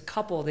 maybe it's a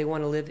couple, they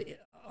want to live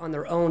on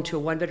their own to a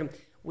one-bedroom.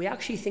 We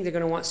actually think they're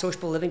going to want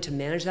sociable living to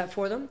manage that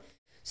for them.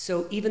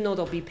 So even though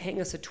they'll be paying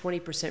us a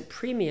 20%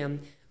 premium,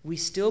 we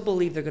still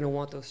believe they're going to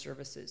want those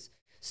services.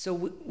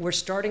 So we're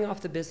starting off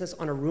the business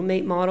on a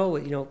roommate model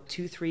with,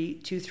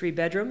 2-3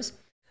 bedrooms.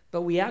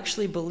 But we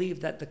actually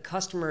believe that the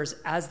customers,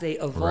 as they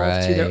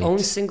evolve to their own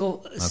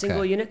single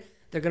unit,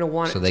 they're going to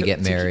want it. So they get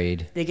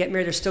married. They get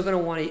married. They're still going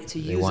to want to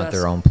use us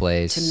their own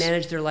place to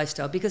manage their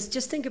lifestyle. Because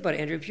just think about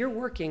it, Andrew. If you're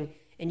working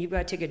and you've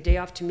got to take a day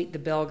off to meet the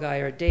Bell guy,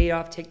 or a day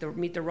off to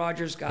meet the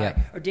Rogers guy,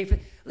 or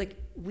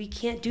we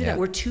can't do that.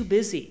 We're too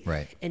busy.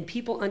 Right. And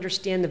people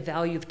understand the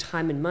value of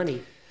time and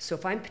money. So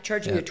if I'm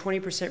charging a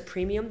 20%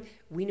 premium,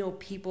 we know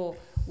people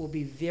will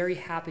be very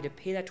happy to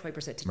pay that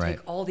 20% to take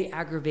all the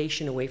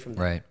aggravation away from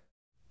them. Right.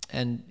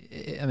 And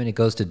I mean, it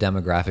goes to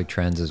demographic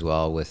trends as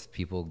well, with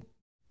people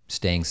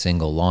staying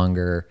single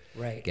longer,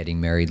 getting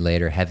married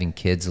later, having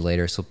kids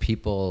later. So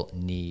people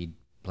need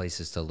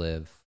places to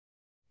live,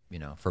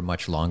 for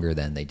much longer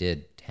than they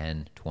did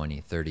 10,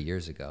 20, 30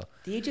 years ago.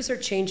 The ages are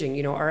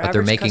changing. But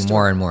they're making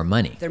more and more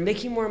money. They're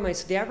making more money.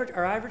 So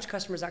our average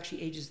customer is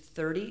actually ages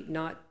 30,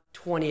 not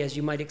 20, as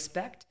you might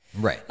expect.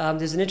 Right.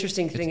 There's an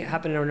interesting thing that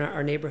happened in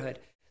our neighborhood.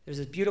 There's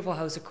this beautiful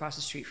house across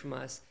the street from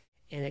us.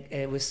 And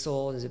it was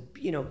sold as a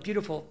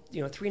beautiful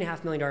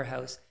 $3.5 million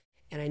house.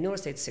 And I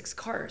noticed they had 6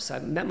 cars. So I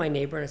met my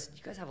neighbor and I said,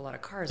 "You guys have a lot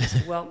of cars." I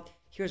said, "Well,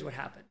 here's what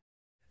happened.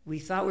 We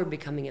thought we were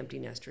becoming empty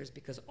nesters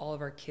because all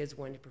of our kids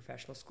went to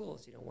professional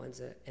schools.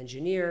 One's an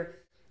engineer,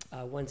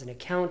 one's an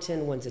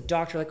accountant, one's a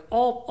doctor, like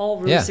all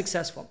really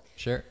successful."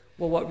 Sure.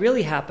 Well, what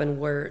really happened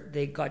were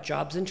they got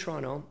jobs in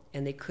Toronto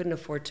and they couldn't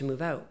afford to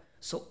move out.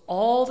 So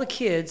all the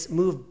kids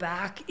moved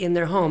back in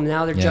their home.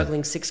 Now they're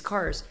juggling 6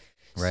 cars.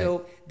 Right.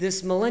 So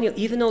this millennial,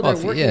 even though they're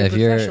working as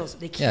professionals,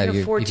 they can't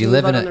afford to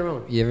live out on their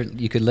own.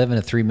 You could live in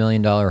a $3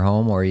 million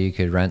home, or you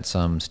could rent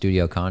some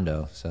studio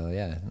condo. So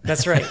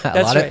that's right.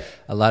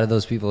 A lot of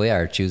those people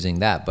are choosing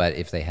that. But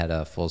if they had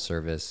a full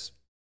service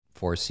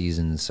Four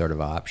Seasons sort of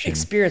option,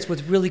 experience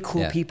with really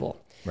cool people.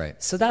 Right.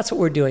 So that's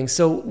what we're doing.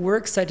 So we're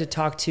excited to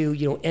talk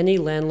to any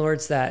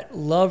landlords that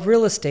love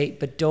real estate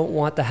but don't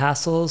want the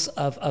hassles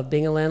of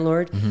being a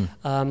landlord.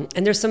 Mm-hmm.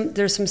 And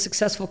there's some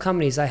successful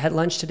companies. I had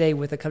lunch today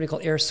with a company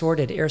called Air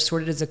Sorted. Air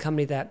Sorted is a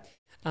company that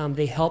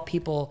they help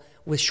people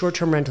with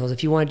short-term rentals.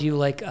 If you want to do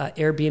like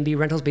Airbnb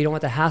rentals but you don't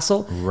want the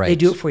hassle, they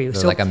do it for you.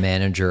 They're like a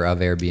manager of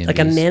Airbnb. Like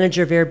a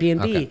manager of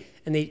Airbnb. Okay.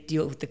 And they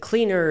deal with the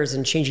cleaners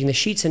and changing the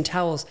sheets and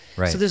towels.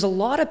 Right. So there's a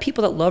lot of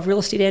people that love real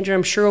estate, Andrew.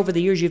 I'm sure over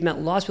the years you've met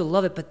lots of people who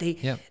love it, but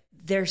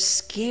they're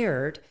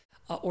scared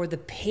or the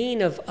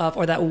pain of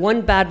or that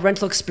one bad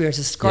rental experience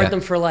has scarred them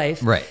for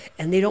life. Right.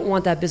 And they don't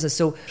want that business.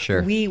 So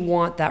we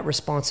want that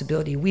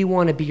responsibility. We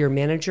want to be your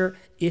manager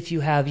if you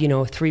have, a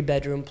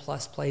 3-bedroom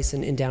plus place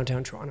in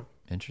downtown Toronto.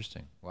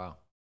 Interesting. Wow.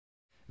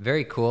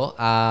 Very cool.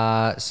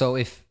 So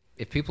if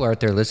people are out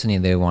there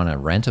listening, they want to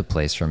rent a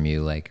place from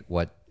you, like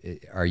what,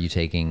 are you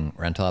taking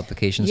rental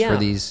applications for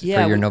these for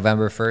your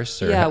November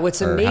 1st? What's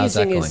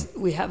amazing is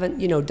we haven't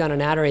done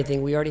an ad or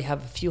anything. We already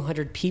have a few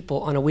hundred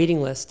people on a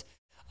waiting list.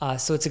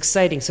 So it's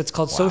exciting. So it's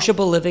called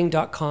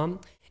sociableliving.com.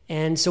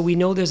 And so we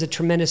know there's a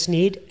tremendous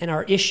need, and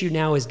our issue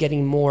now is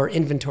getting more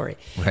inventory.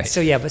 Right.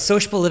 So but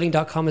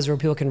sociableliving.com is where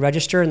people can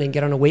register and then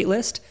get on a wait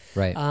list.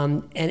 Right.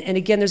 And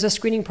again, there's a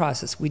screening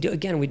process. We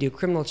do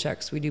criminal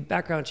checks, we do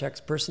background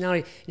checks,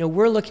 personality.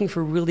 We're looking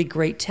for really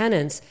great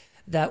tenants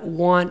that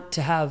want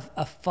to have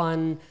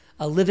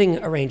a living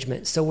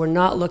arrangement. So we're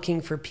not looking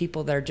for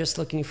people that are just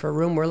looking for a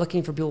room. We're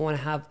looking for people who want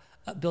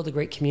to build a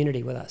great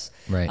community with us.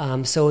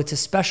 Right. So it's a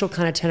special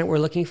kind of tenant we're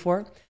looking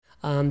for.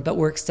 But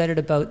we're excited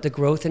about the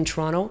growth in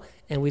Toronto,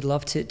 and we'd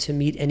love to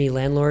meet any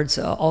landlords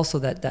also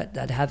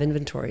that have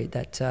inventory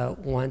that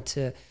want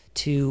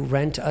to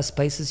rent us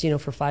places,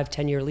 for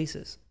 5-10-year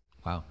leases.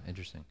 Wow,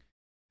 interesting.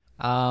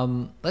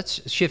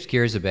 Let's shift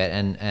gears a bit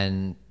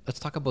and let's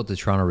talk about the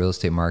Toronto real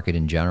estate market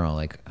in general.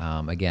 Like,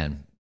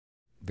 again,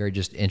 very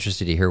just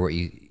interested to hear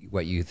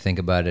what you think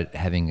about it,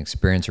 having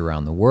experience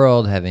around the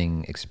world,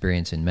 having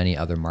experience in many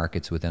other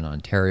markets within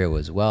Ontario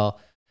as well.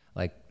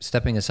 Like,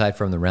 stepping aside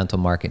from the rental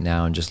market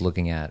now and just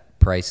looking at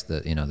price,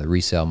 the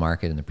resale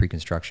market and the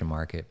pre-construction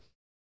market.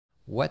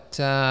 What's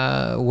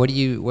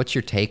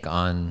your take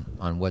on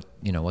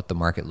what the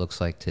market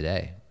looks like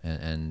today,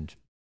 and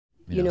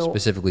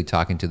specifically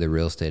talking to the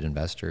real estate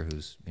investor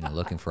who's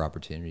looking for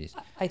opportunities?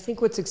 I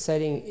think what's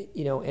exciting,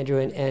 Andrew,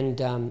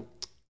 and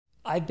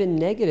I've been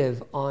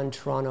negative on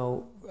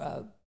Toronto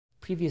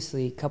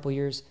previously, a couple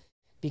years,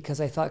 because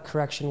I thought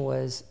correction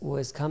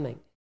was coming.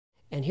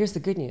 And here's the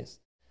good news: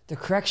 the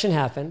correction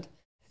happened,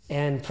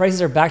 and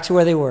prices are back to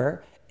where they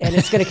were, and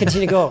it's going to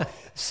continue to go.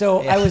 So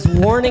I was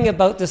warning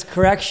about this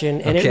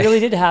correction, and it really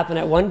did happen.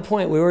 At one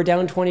point, we were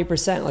down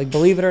 20%. Like,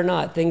 believe it or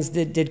not, things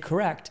did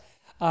correct.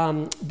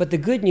 But the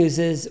good news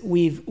is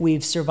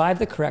we've survived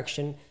the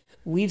correction.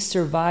 We've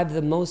survived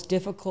the most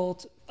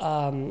difficult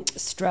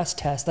stress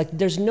test. Like,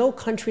 there's no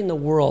country in the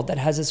world that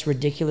has this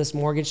ridiculous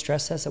mortgage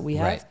stress test that we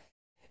have. Right.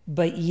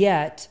 But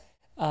yet,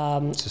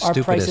 our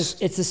prices,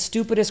 it's the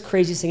stupidest,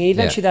 craziest thing. And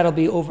eventually that'll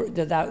be over,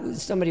 that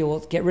somebody will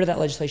get rid of that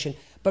legislation.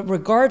 But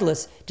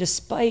regardless,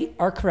 despite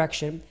our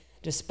correction,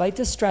 despite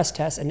the stress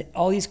test and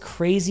all these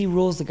crazy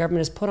rules the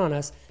government has put on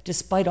us,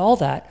 despite all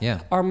that,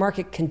 our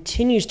market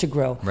continues to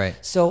grow. Right.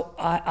 So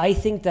I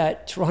think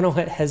that Toronto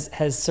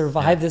has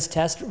survived this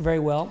test very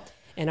well.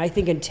 And I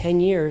think in 10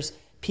 years,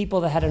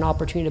 people that had an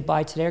opportunity to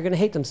buy today are going to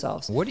hate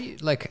themselves. What do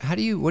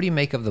you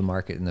make of the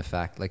market and the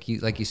fact, like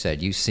you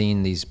said, you've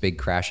seen these big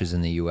crashes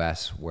in the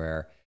US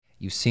where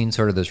you've seen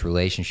sort of this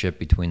relationship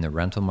between the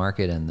rental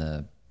market and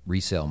the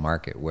resale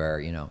market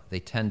where, they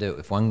tend to,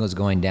 if one goes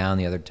going down,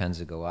 the other tends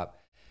to go up.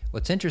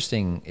 What's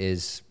interesting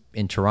is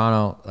in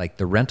Toronto, like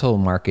the rental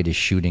market is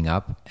shooting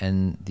up,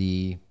 and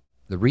the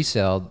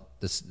resale,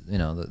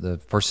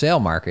 the for sale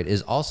market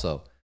is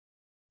also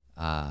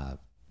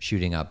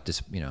shooting up.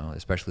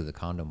 Especially the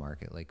condo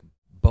market, like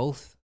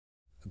both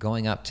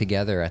going up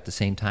together at the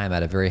same time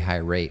at a very high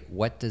rate.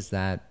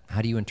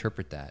 How do you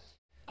interpret that?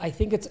 I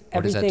think it's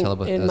everything.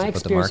 In my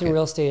experience in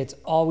real estate, it's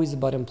always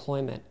about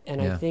employment. And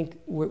I think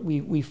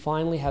we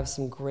finally have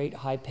some great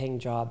high-paying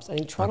jobs. I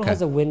think Toronto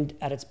has a wind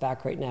at its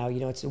back right now.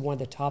 It's one of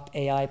the top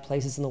AI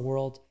places in the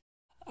world.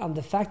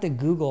 The fact that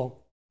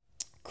Google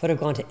could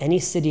have gone to any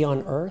city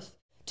on earth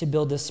to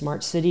build this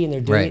smart city, and they're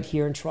doing it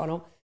here in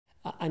Toronto.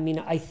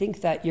 I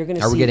think that you're going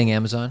to see... Are we getting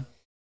Amazon?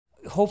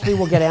 Hopefully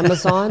we'll get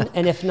Amazon,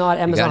 and if not,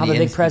 Amazon will have a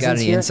big presence here. You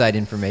got any inside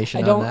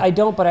information on that? I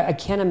don't, but I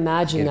can't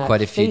imagine that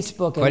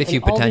Facebook... Quite a few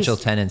potential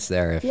tenants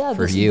there if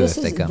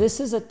they come.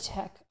 This is a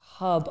tech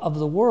hub of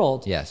the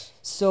world. Yes.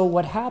 So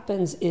what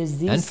happens is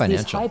these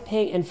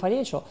high-paying and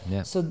financial.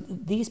 Yeah. So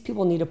these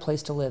people need a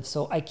place to live.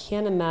 So I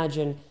can't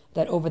imagine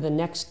that over the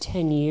next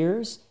 10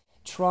 years,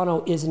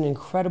 Toronto is an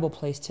incredible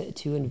place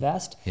to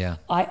invest. Yeah.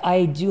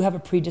 I do have a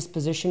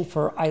predisposition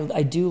for...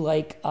 I do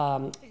like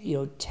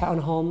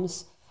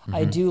townhomes. Mm-hmm.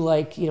 I do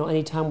like,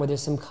 any time where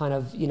there's some kind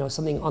of,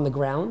 something on the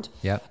ground.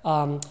 Yeah.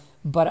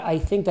 But I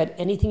think that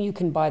anything you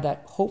can buy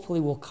that hopefully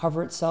will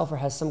cover itself or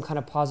has some kind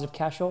of positive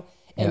cash flow.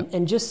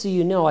 And just so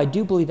you know, I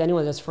do believe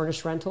anyone that's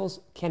furnished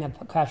rentals can have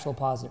cash flow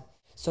positive.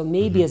 So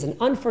maybe as an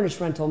unfurnished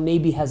rental,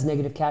 maybe has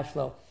negative cash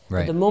flow.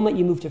 Right. But the moment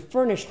you move to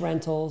furnished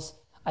rentals,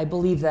 I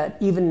believe that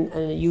even,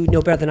 and you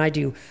know better than I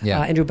do,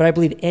 Andrew, but I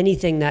believe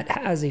anything that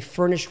has a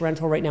furnished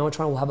rental right now in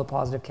Toronto will have a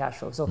positive cash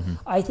flow. So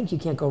I think you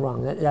can't go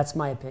wrong. That's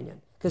my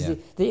opinion. Because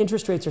the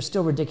interest rates are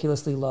still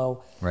ridiculously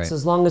low. Right. So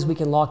as long as we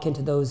can lock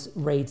into those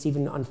rates,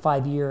 even on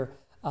 5-year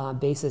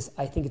basis,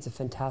 I think it's a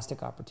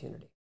fantastic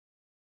opportunity.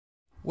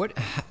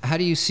 How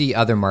do you see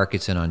other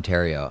markets in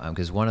Ontario?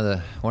 Because one of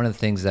the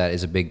things that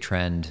is a big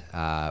trend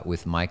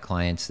with my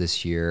clients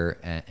this year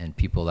and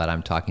people that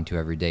I'm talking to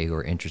every day who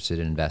are interested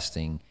in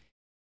investing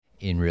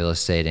in real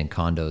estate and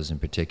condos in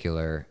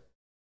particular,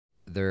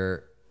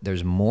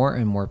 there's more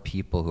and more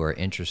people who are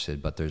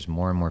interested, but there's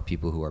more and more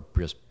people who are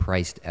just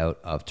priced out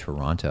of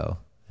Toronto.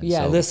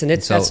 Listen,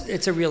 it's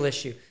a real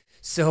issue.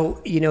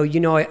 So,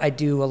 I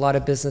do a lot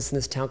of business in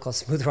this town called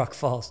Smooth Rock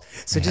Falls.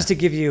 So just to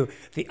give you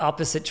the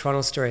opposite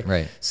Toronto story.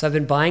 Right. So I've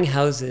been buying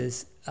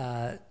houses,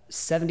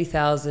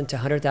 70,000 to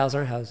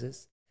 100,000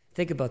 houses.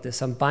 Think about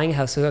this. I'm buying a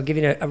house. So I'll give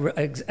you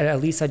a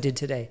lease I did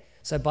today.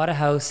 So I bought a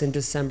house in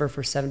December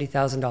for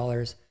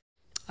 $70,000.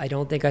 I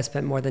don't think I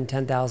spent more than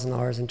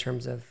 $10,000 in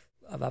terms of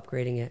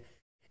upgrading it.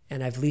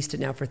 And I've leased it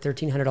now for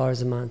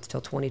 $1,300 a month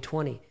till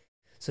 2020.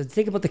 So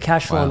think about the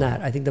cash flow on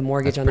that. I think the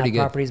mortgage on that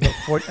property is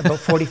about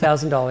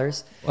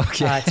 $40,000.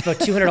 Okay. It's about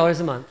 $200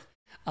 a month.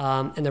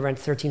 And the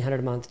rent's $1,300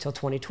 a month till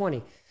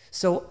 2020.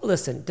 So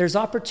listen, there's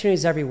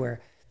opportunities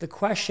everywhere. The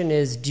question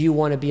is, do you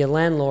want to be a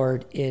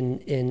landlord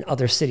in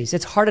other cities?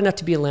 It's hard enough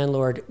to be a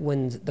landlord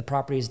when the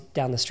property is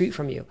down the street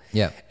from you.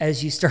 Yeah.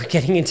 As you start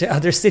getting into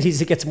other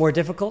cities, it gets more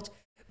difficult.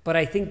 But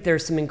I think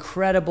there's some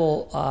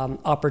incredible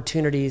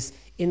opportunities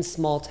in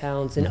small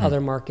towns, in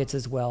other markets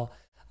as well.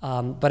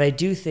 But I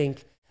do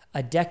think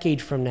a decade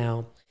from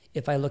now,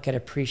 if I look at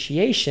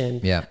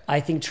appreciation, I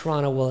think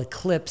Toronto will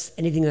eclipse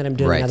anything that I'm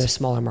doing in other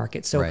smaller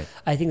markets. So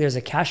I think there's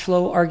a cash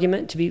flow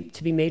argument to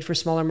be made for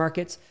smaller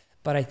markets.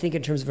 But I think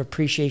in terms of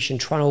appreciation,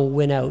 Toronto will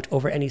win out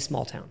over any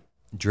small town.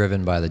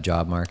 Driven by the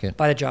job market?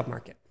 By the job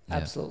market,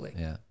 absolutely.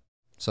 Yeah.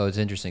 So it's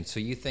interesting. So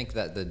you think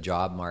that the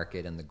job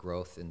market and the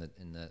growth in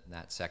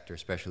that sector,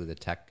 especially the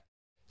tech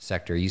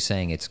sector, are you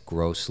saying it's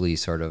grossly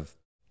sort of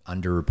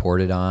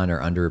underreported on or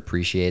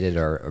underappreciated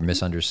or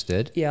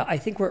misunderstood? Yeah, I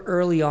think we're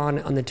early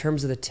on the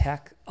terms of the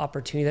tech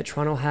opportunity that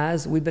Toronto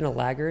has. We've been a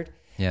laggard.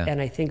 Yeah.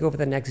 And I think over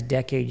the next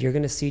decade, you're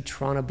going to see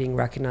Toronto being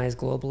recognized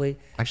globally.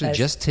 Actually,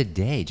 just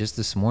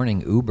this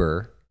morning,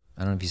 Uber,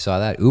 I don't know if you saw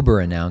that,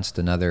 Uber announced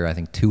another, I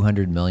think,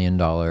 $200 million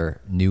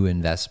new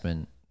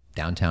investment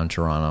downtown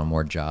Toronto,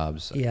 more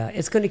jobs. Yeah,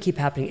 it's going to keep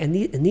happening. And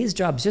these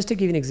jobs, just to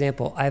give you an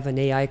example, I have an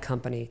AI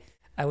company.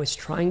 I was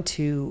trying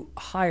to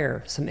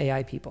hire some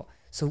AI people.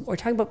 So we're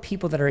talking about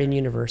people that are in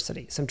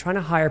university. So I'm trying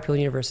to hire people in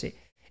university.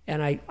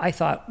 And I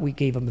thought we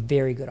gave them a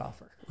very good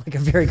offer, like a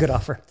very good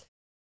offer.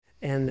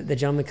 And the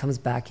gentleman comes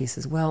back. He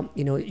says, well,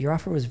 your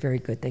offer was very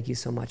good. Thank you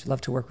so much. I'd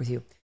love to work with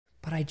you.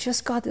 But I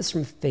just got this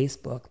from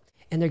Facebook,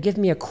 and they're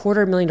giving me a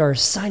 $250,000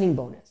 signing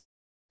bonus.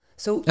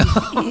 So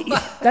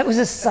that was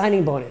a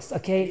signing bonus,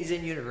 okay? He's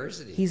in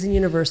university. He's in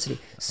university.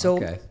 So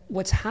Okay.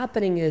 What's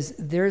happening is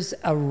there's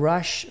a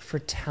rush for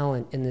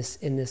talent in this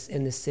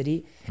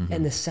city,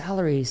 and the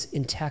salaries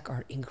in tech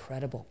are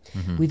incredible.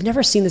 We've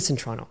never seen this in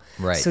Toronto.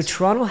 Right. So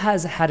Toronto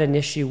has had an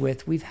issue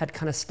with, we've had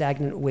kind of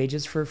stagnant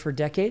wages for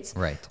decades.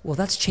 Right. Well,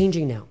 that's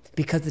changing now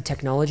because of the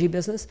technology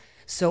business.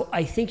 So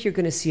I think you're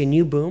going to see a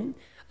new boom.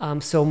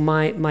 So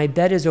my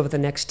bet is over the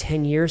next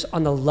 10 years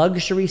on the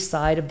luxury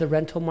side of the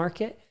rental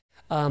market,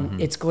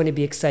 it's going to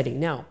be exciting.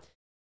 Now,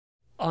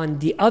 on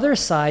the other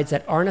sides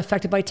that aren't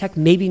affected by tech,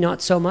 maybe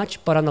not so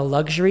much, but on the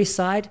luxury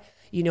side,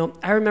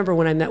 I remember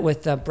when I met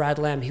with Brad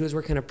Lamb, he was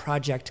working on a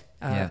project,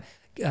 and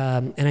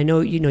I know,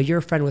 you're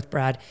a friend with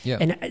Brad,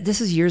 and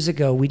this is years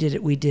ago, we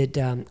did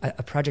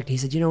a project. He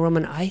said,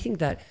 Roman, I think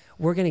that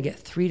we're going to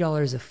get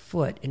 $3 a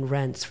foot in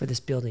rents for this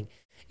building.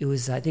 It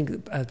was, I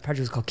think the project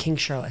was called King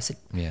Charlotte. I said,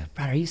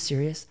 Brad, are you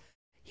serious?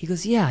 He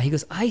goes, yeah. He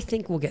goes, I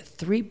think we'll get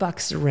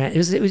 $3 a rent.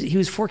 He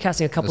was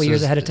forecasting a couple of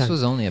years ahead of time. This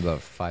was only about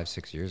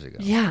 5-6 years ago.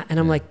 Yeah. And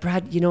I'm like,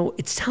 Brad,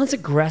 it sounds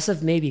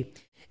aggressive maybe.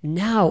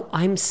 Now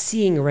I'm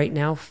seeing right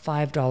now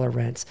 $5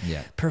 rents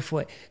per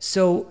foot.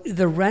 So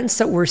the rents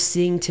that we're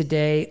seeing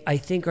today, I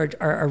think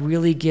are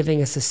really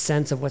giving us a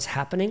sense of what's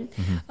happening.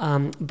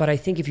 But I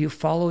think if you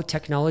follow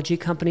technology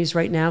companies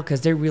right now,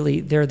 because they're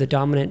the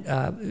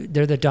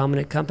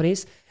dominant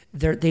companies,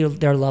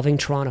 they're loving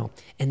Toronto,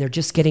 and they're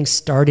just getting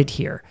started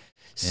here.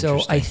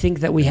 So I think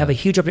that we have a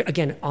huge opportunity,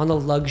 again, on the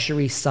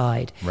luxury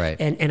side. Right.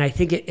 And I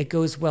think it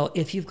goes well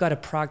if you've got a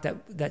product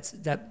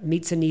that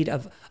meets a need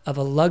of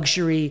a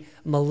luxury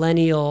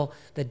millennial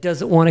that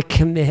doesn't want to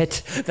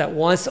commit, that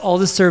wants all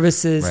the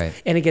services. Right.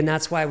 And again,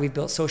 that's why we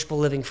built Sociable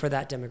Living for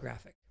that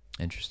demographic.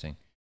 Interesting.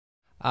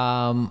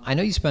 I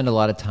know you spend a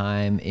lot of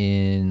time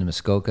in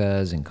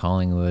Muskokas and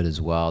Collingwood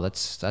as well.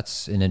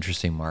 That's an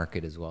interesting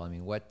market as well. I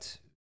mean,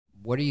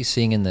 what are you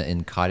seeing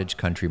in cottage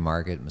country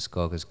market,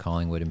 Muskokas,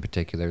 Collingwood in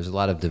particular? There's a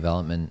lot of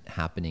development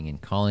happening in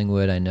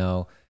Collingwood, I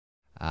know.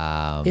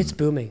 It's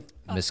booming.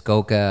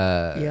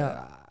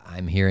 Muskoka,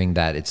 I'm hearing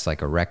that it's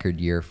like a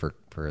record year for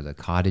the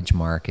cottage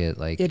market.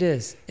 Like It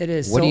is.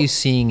 What are you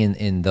seeing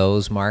in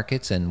those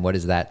markets, and what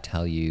does that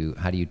tell you?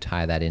 How do you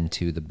tie that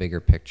into the bigger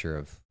picture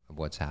of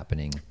what's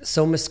happening?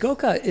 So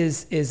Muskoka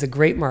is a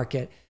great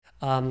market.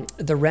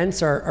 The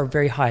rents are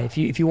very high. If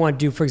you want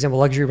to do, for example,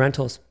 luxury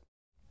rentals,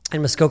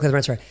 and Muskoka, the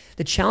rents are high.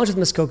 The challenge with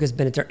Muskoka has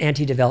been that they're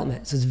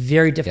anti-development. So it's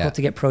very difficult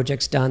to get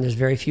projects done. There's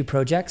very few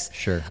projects.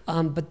 Sure.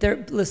 But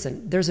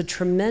there's a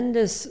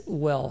tremendous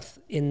wealth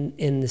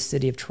in the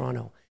city of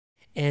Toronto.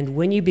 And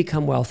when you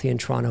become wealthy in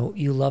Toronto,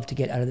 you love to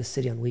get out of the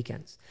city on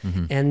weekends.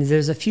 And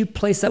there's a few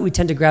places that we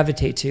tend to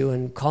gravitate to,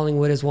 and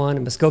Collingwood is one,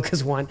 and Muskoka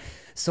is one.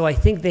 So I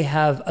think they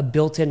have a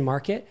built-in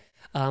market.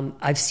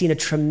 I've seen a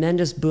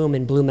tremendous boom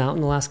in Blue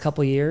Mountain the last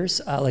couple of years,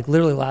 like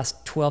literally the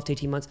last 12 to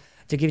 18 months.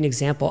 To give you an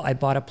example, I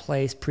bought a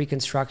place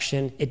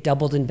pre-construction. It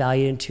doubled in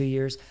value in 2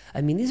 years.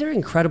 I mean, these are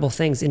incredible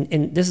things.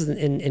 This is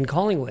in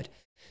Collingwood.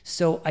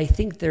 So I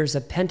think there's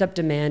a pent-up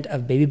demand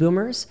of baby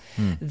boomers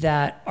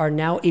that are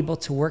now able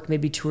to work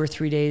maybe 2 or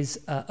 3 days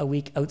a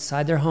week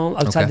outside their home,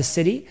 outside the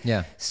city.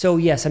 Yeah. So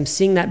yes, I'm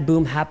seeing that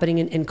boom happening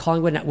in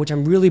Collingwood, which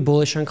I'm really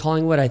bullish on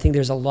Collingwood. I think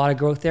there's a lot of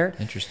growth there.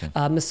 Interesting.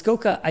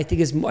 Muskoka, I think,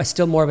 is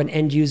still more of an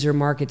end-user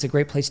market. It's a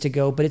great place to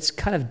go, but it's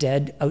kind of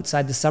dead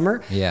outside the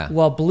summer. Yeah.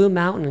 While Blue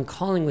Mountain and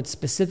Collingwood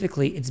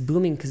specifically, it's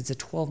booming because it's a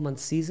 12-month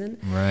season.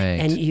 Right.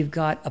 And you've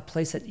got a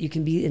place that you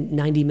can be in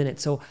 90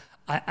 minutes. So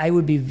I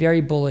would be very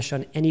bullish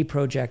on any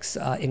projects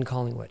in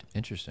Collingwood.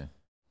 Interesting.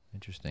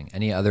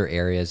 Any other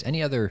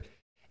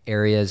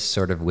areas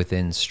sort of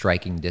within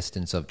striking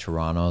distance of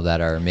Toronto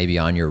that are maybe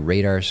on your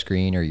radar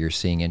screen, or you're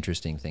seeing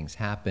interesting things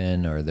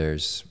happen, or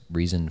there's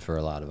reason for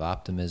a lot of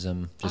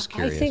optimism? Just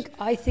curious.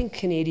 I think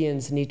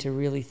Canadians need to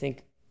really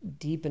think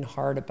deep and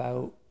hard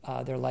about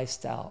their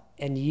lifestyle,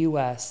 and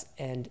U.S.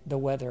 and the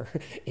weather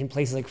in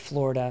places like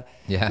Florida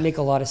make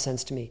a lot of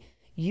sense to me.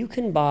 You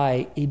can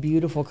buy a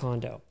beautiful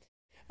condo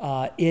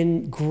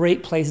in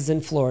great places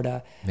in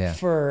Florida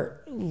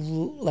for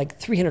like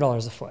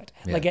 $300 a foot.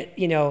 Like at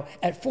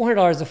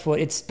 $400 a foot,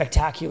 it's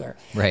spectacular.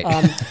 Right.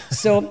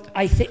 So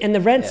I think, and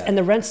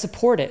the rents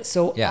support it.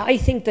 So I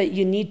think that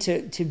you need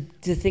to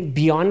think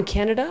beyond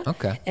Canada.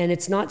 Okay. And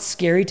it's not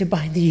scary to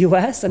buy in the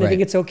U.S. and I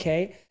think it's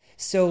okay.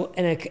 So,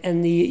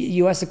 and the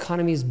U.S.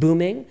 economy is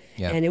booming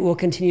and it will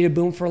continue to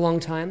boom for a long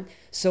time.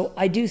 So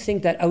I do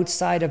think that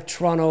outside of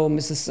Toronto,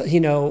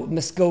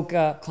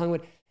 Muskoka,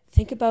 Collingwood,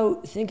 think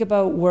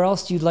about where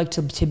else you'd like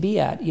to be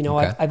at.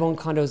 I've owned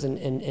condos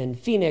in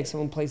Phoenix,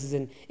 I've owned places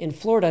in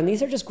Florida, and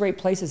these are just great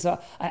places.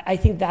 So I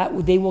think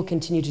that they will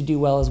continue to do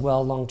well as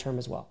well, long term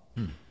as well.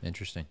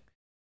 Interesting.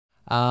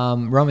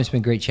 Roman, it's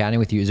been great chatting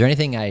with you. Is there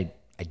anything I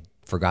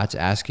forgot to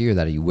ask you or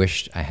that you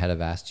wished I had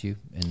have asked you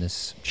in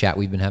this chat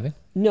we've been having?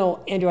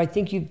 No, Andrew, I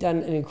think you've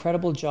done an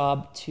incredible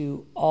job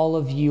to all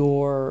of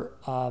your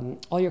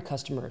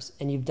customers,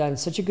 and you've done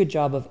such a good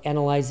job of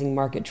analyzing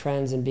market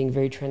trends and being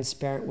very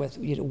transparent with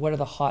what are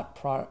the hot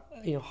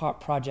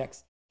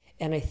projects.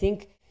 And I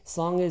think as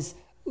long as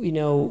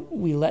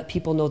we let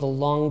people know the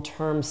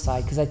long-term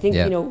side, because I think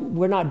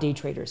we're not day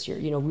traders here.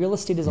 Real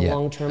estate is a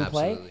long-term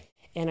play,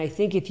 and I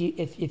think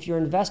if your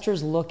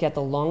investors look at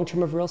the long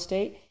term of real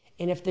estate,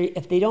 and if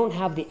they don't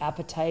have the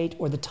appetite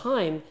or the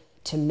time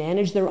to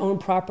manage their own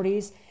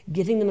properties,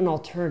 giving them an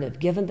alternative,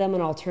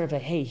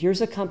 that, hey, here's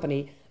a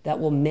company that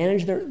will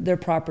manage their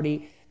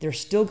property. They're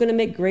still going to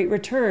make great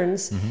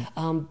returns,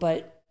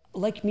 but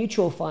like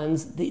mutual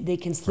funds, they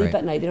can sleep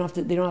at night. They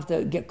don't have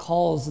to get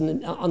calls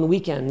on the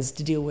weekends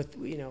to deal with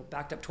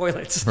backed up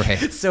toilets.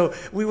 Right. So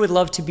we would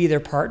love to be their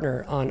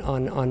partner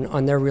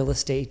on their real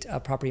estate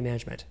property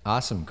management.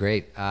 Awesome,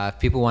 great. If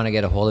people want to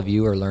get a hold of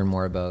you or learn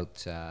more about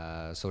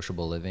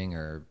Sociable Living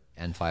or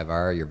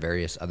N5R, your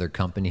various other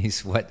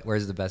companies,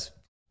 where's the best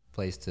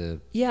place to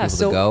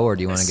go, or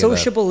do you want to give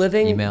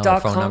an email or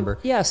phone number?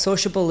 Yeah,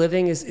 Sociable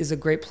Living is a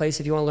great place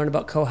if you want to learn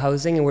about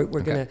co-housing, and we're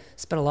going to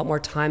spend a lot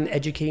more time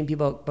educating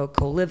people about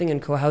co-living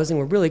and co-housing.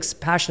 We're really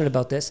passionate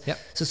about this. Yep.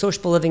 So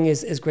Sociable Living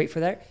is great for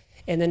that.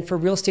 And then for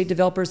real estate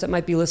developers that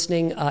might be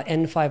listening,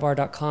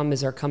 N5R.com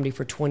is our company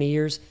for 20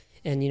 years.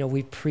 And,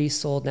 we've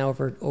pre-sold now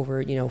over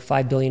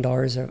 $5 billion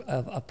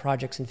of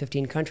projects in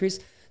 15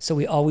 countries. So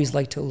we always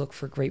like to look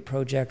for great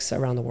projects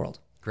around the world.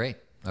 Great.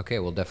 Okay,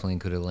 we'll definitely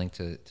include a link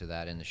to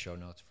that in the show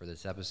notes for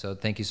this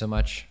episode. Thank you so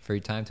much for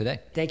your time today.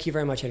 Thank you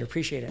very much, Andrew.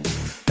 Appreciate it.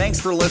 Thanks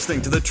for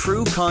listening to the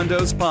True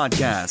Condos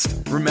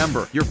Podcast.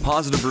 Remember, your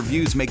positive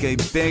reviews make a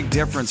big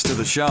difference to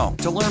the show.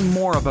 To learn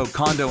more about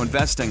condo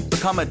investing,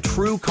 become a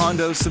True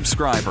Condos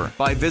subscriber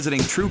by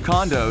visiting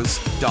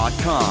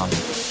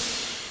truecondos.com.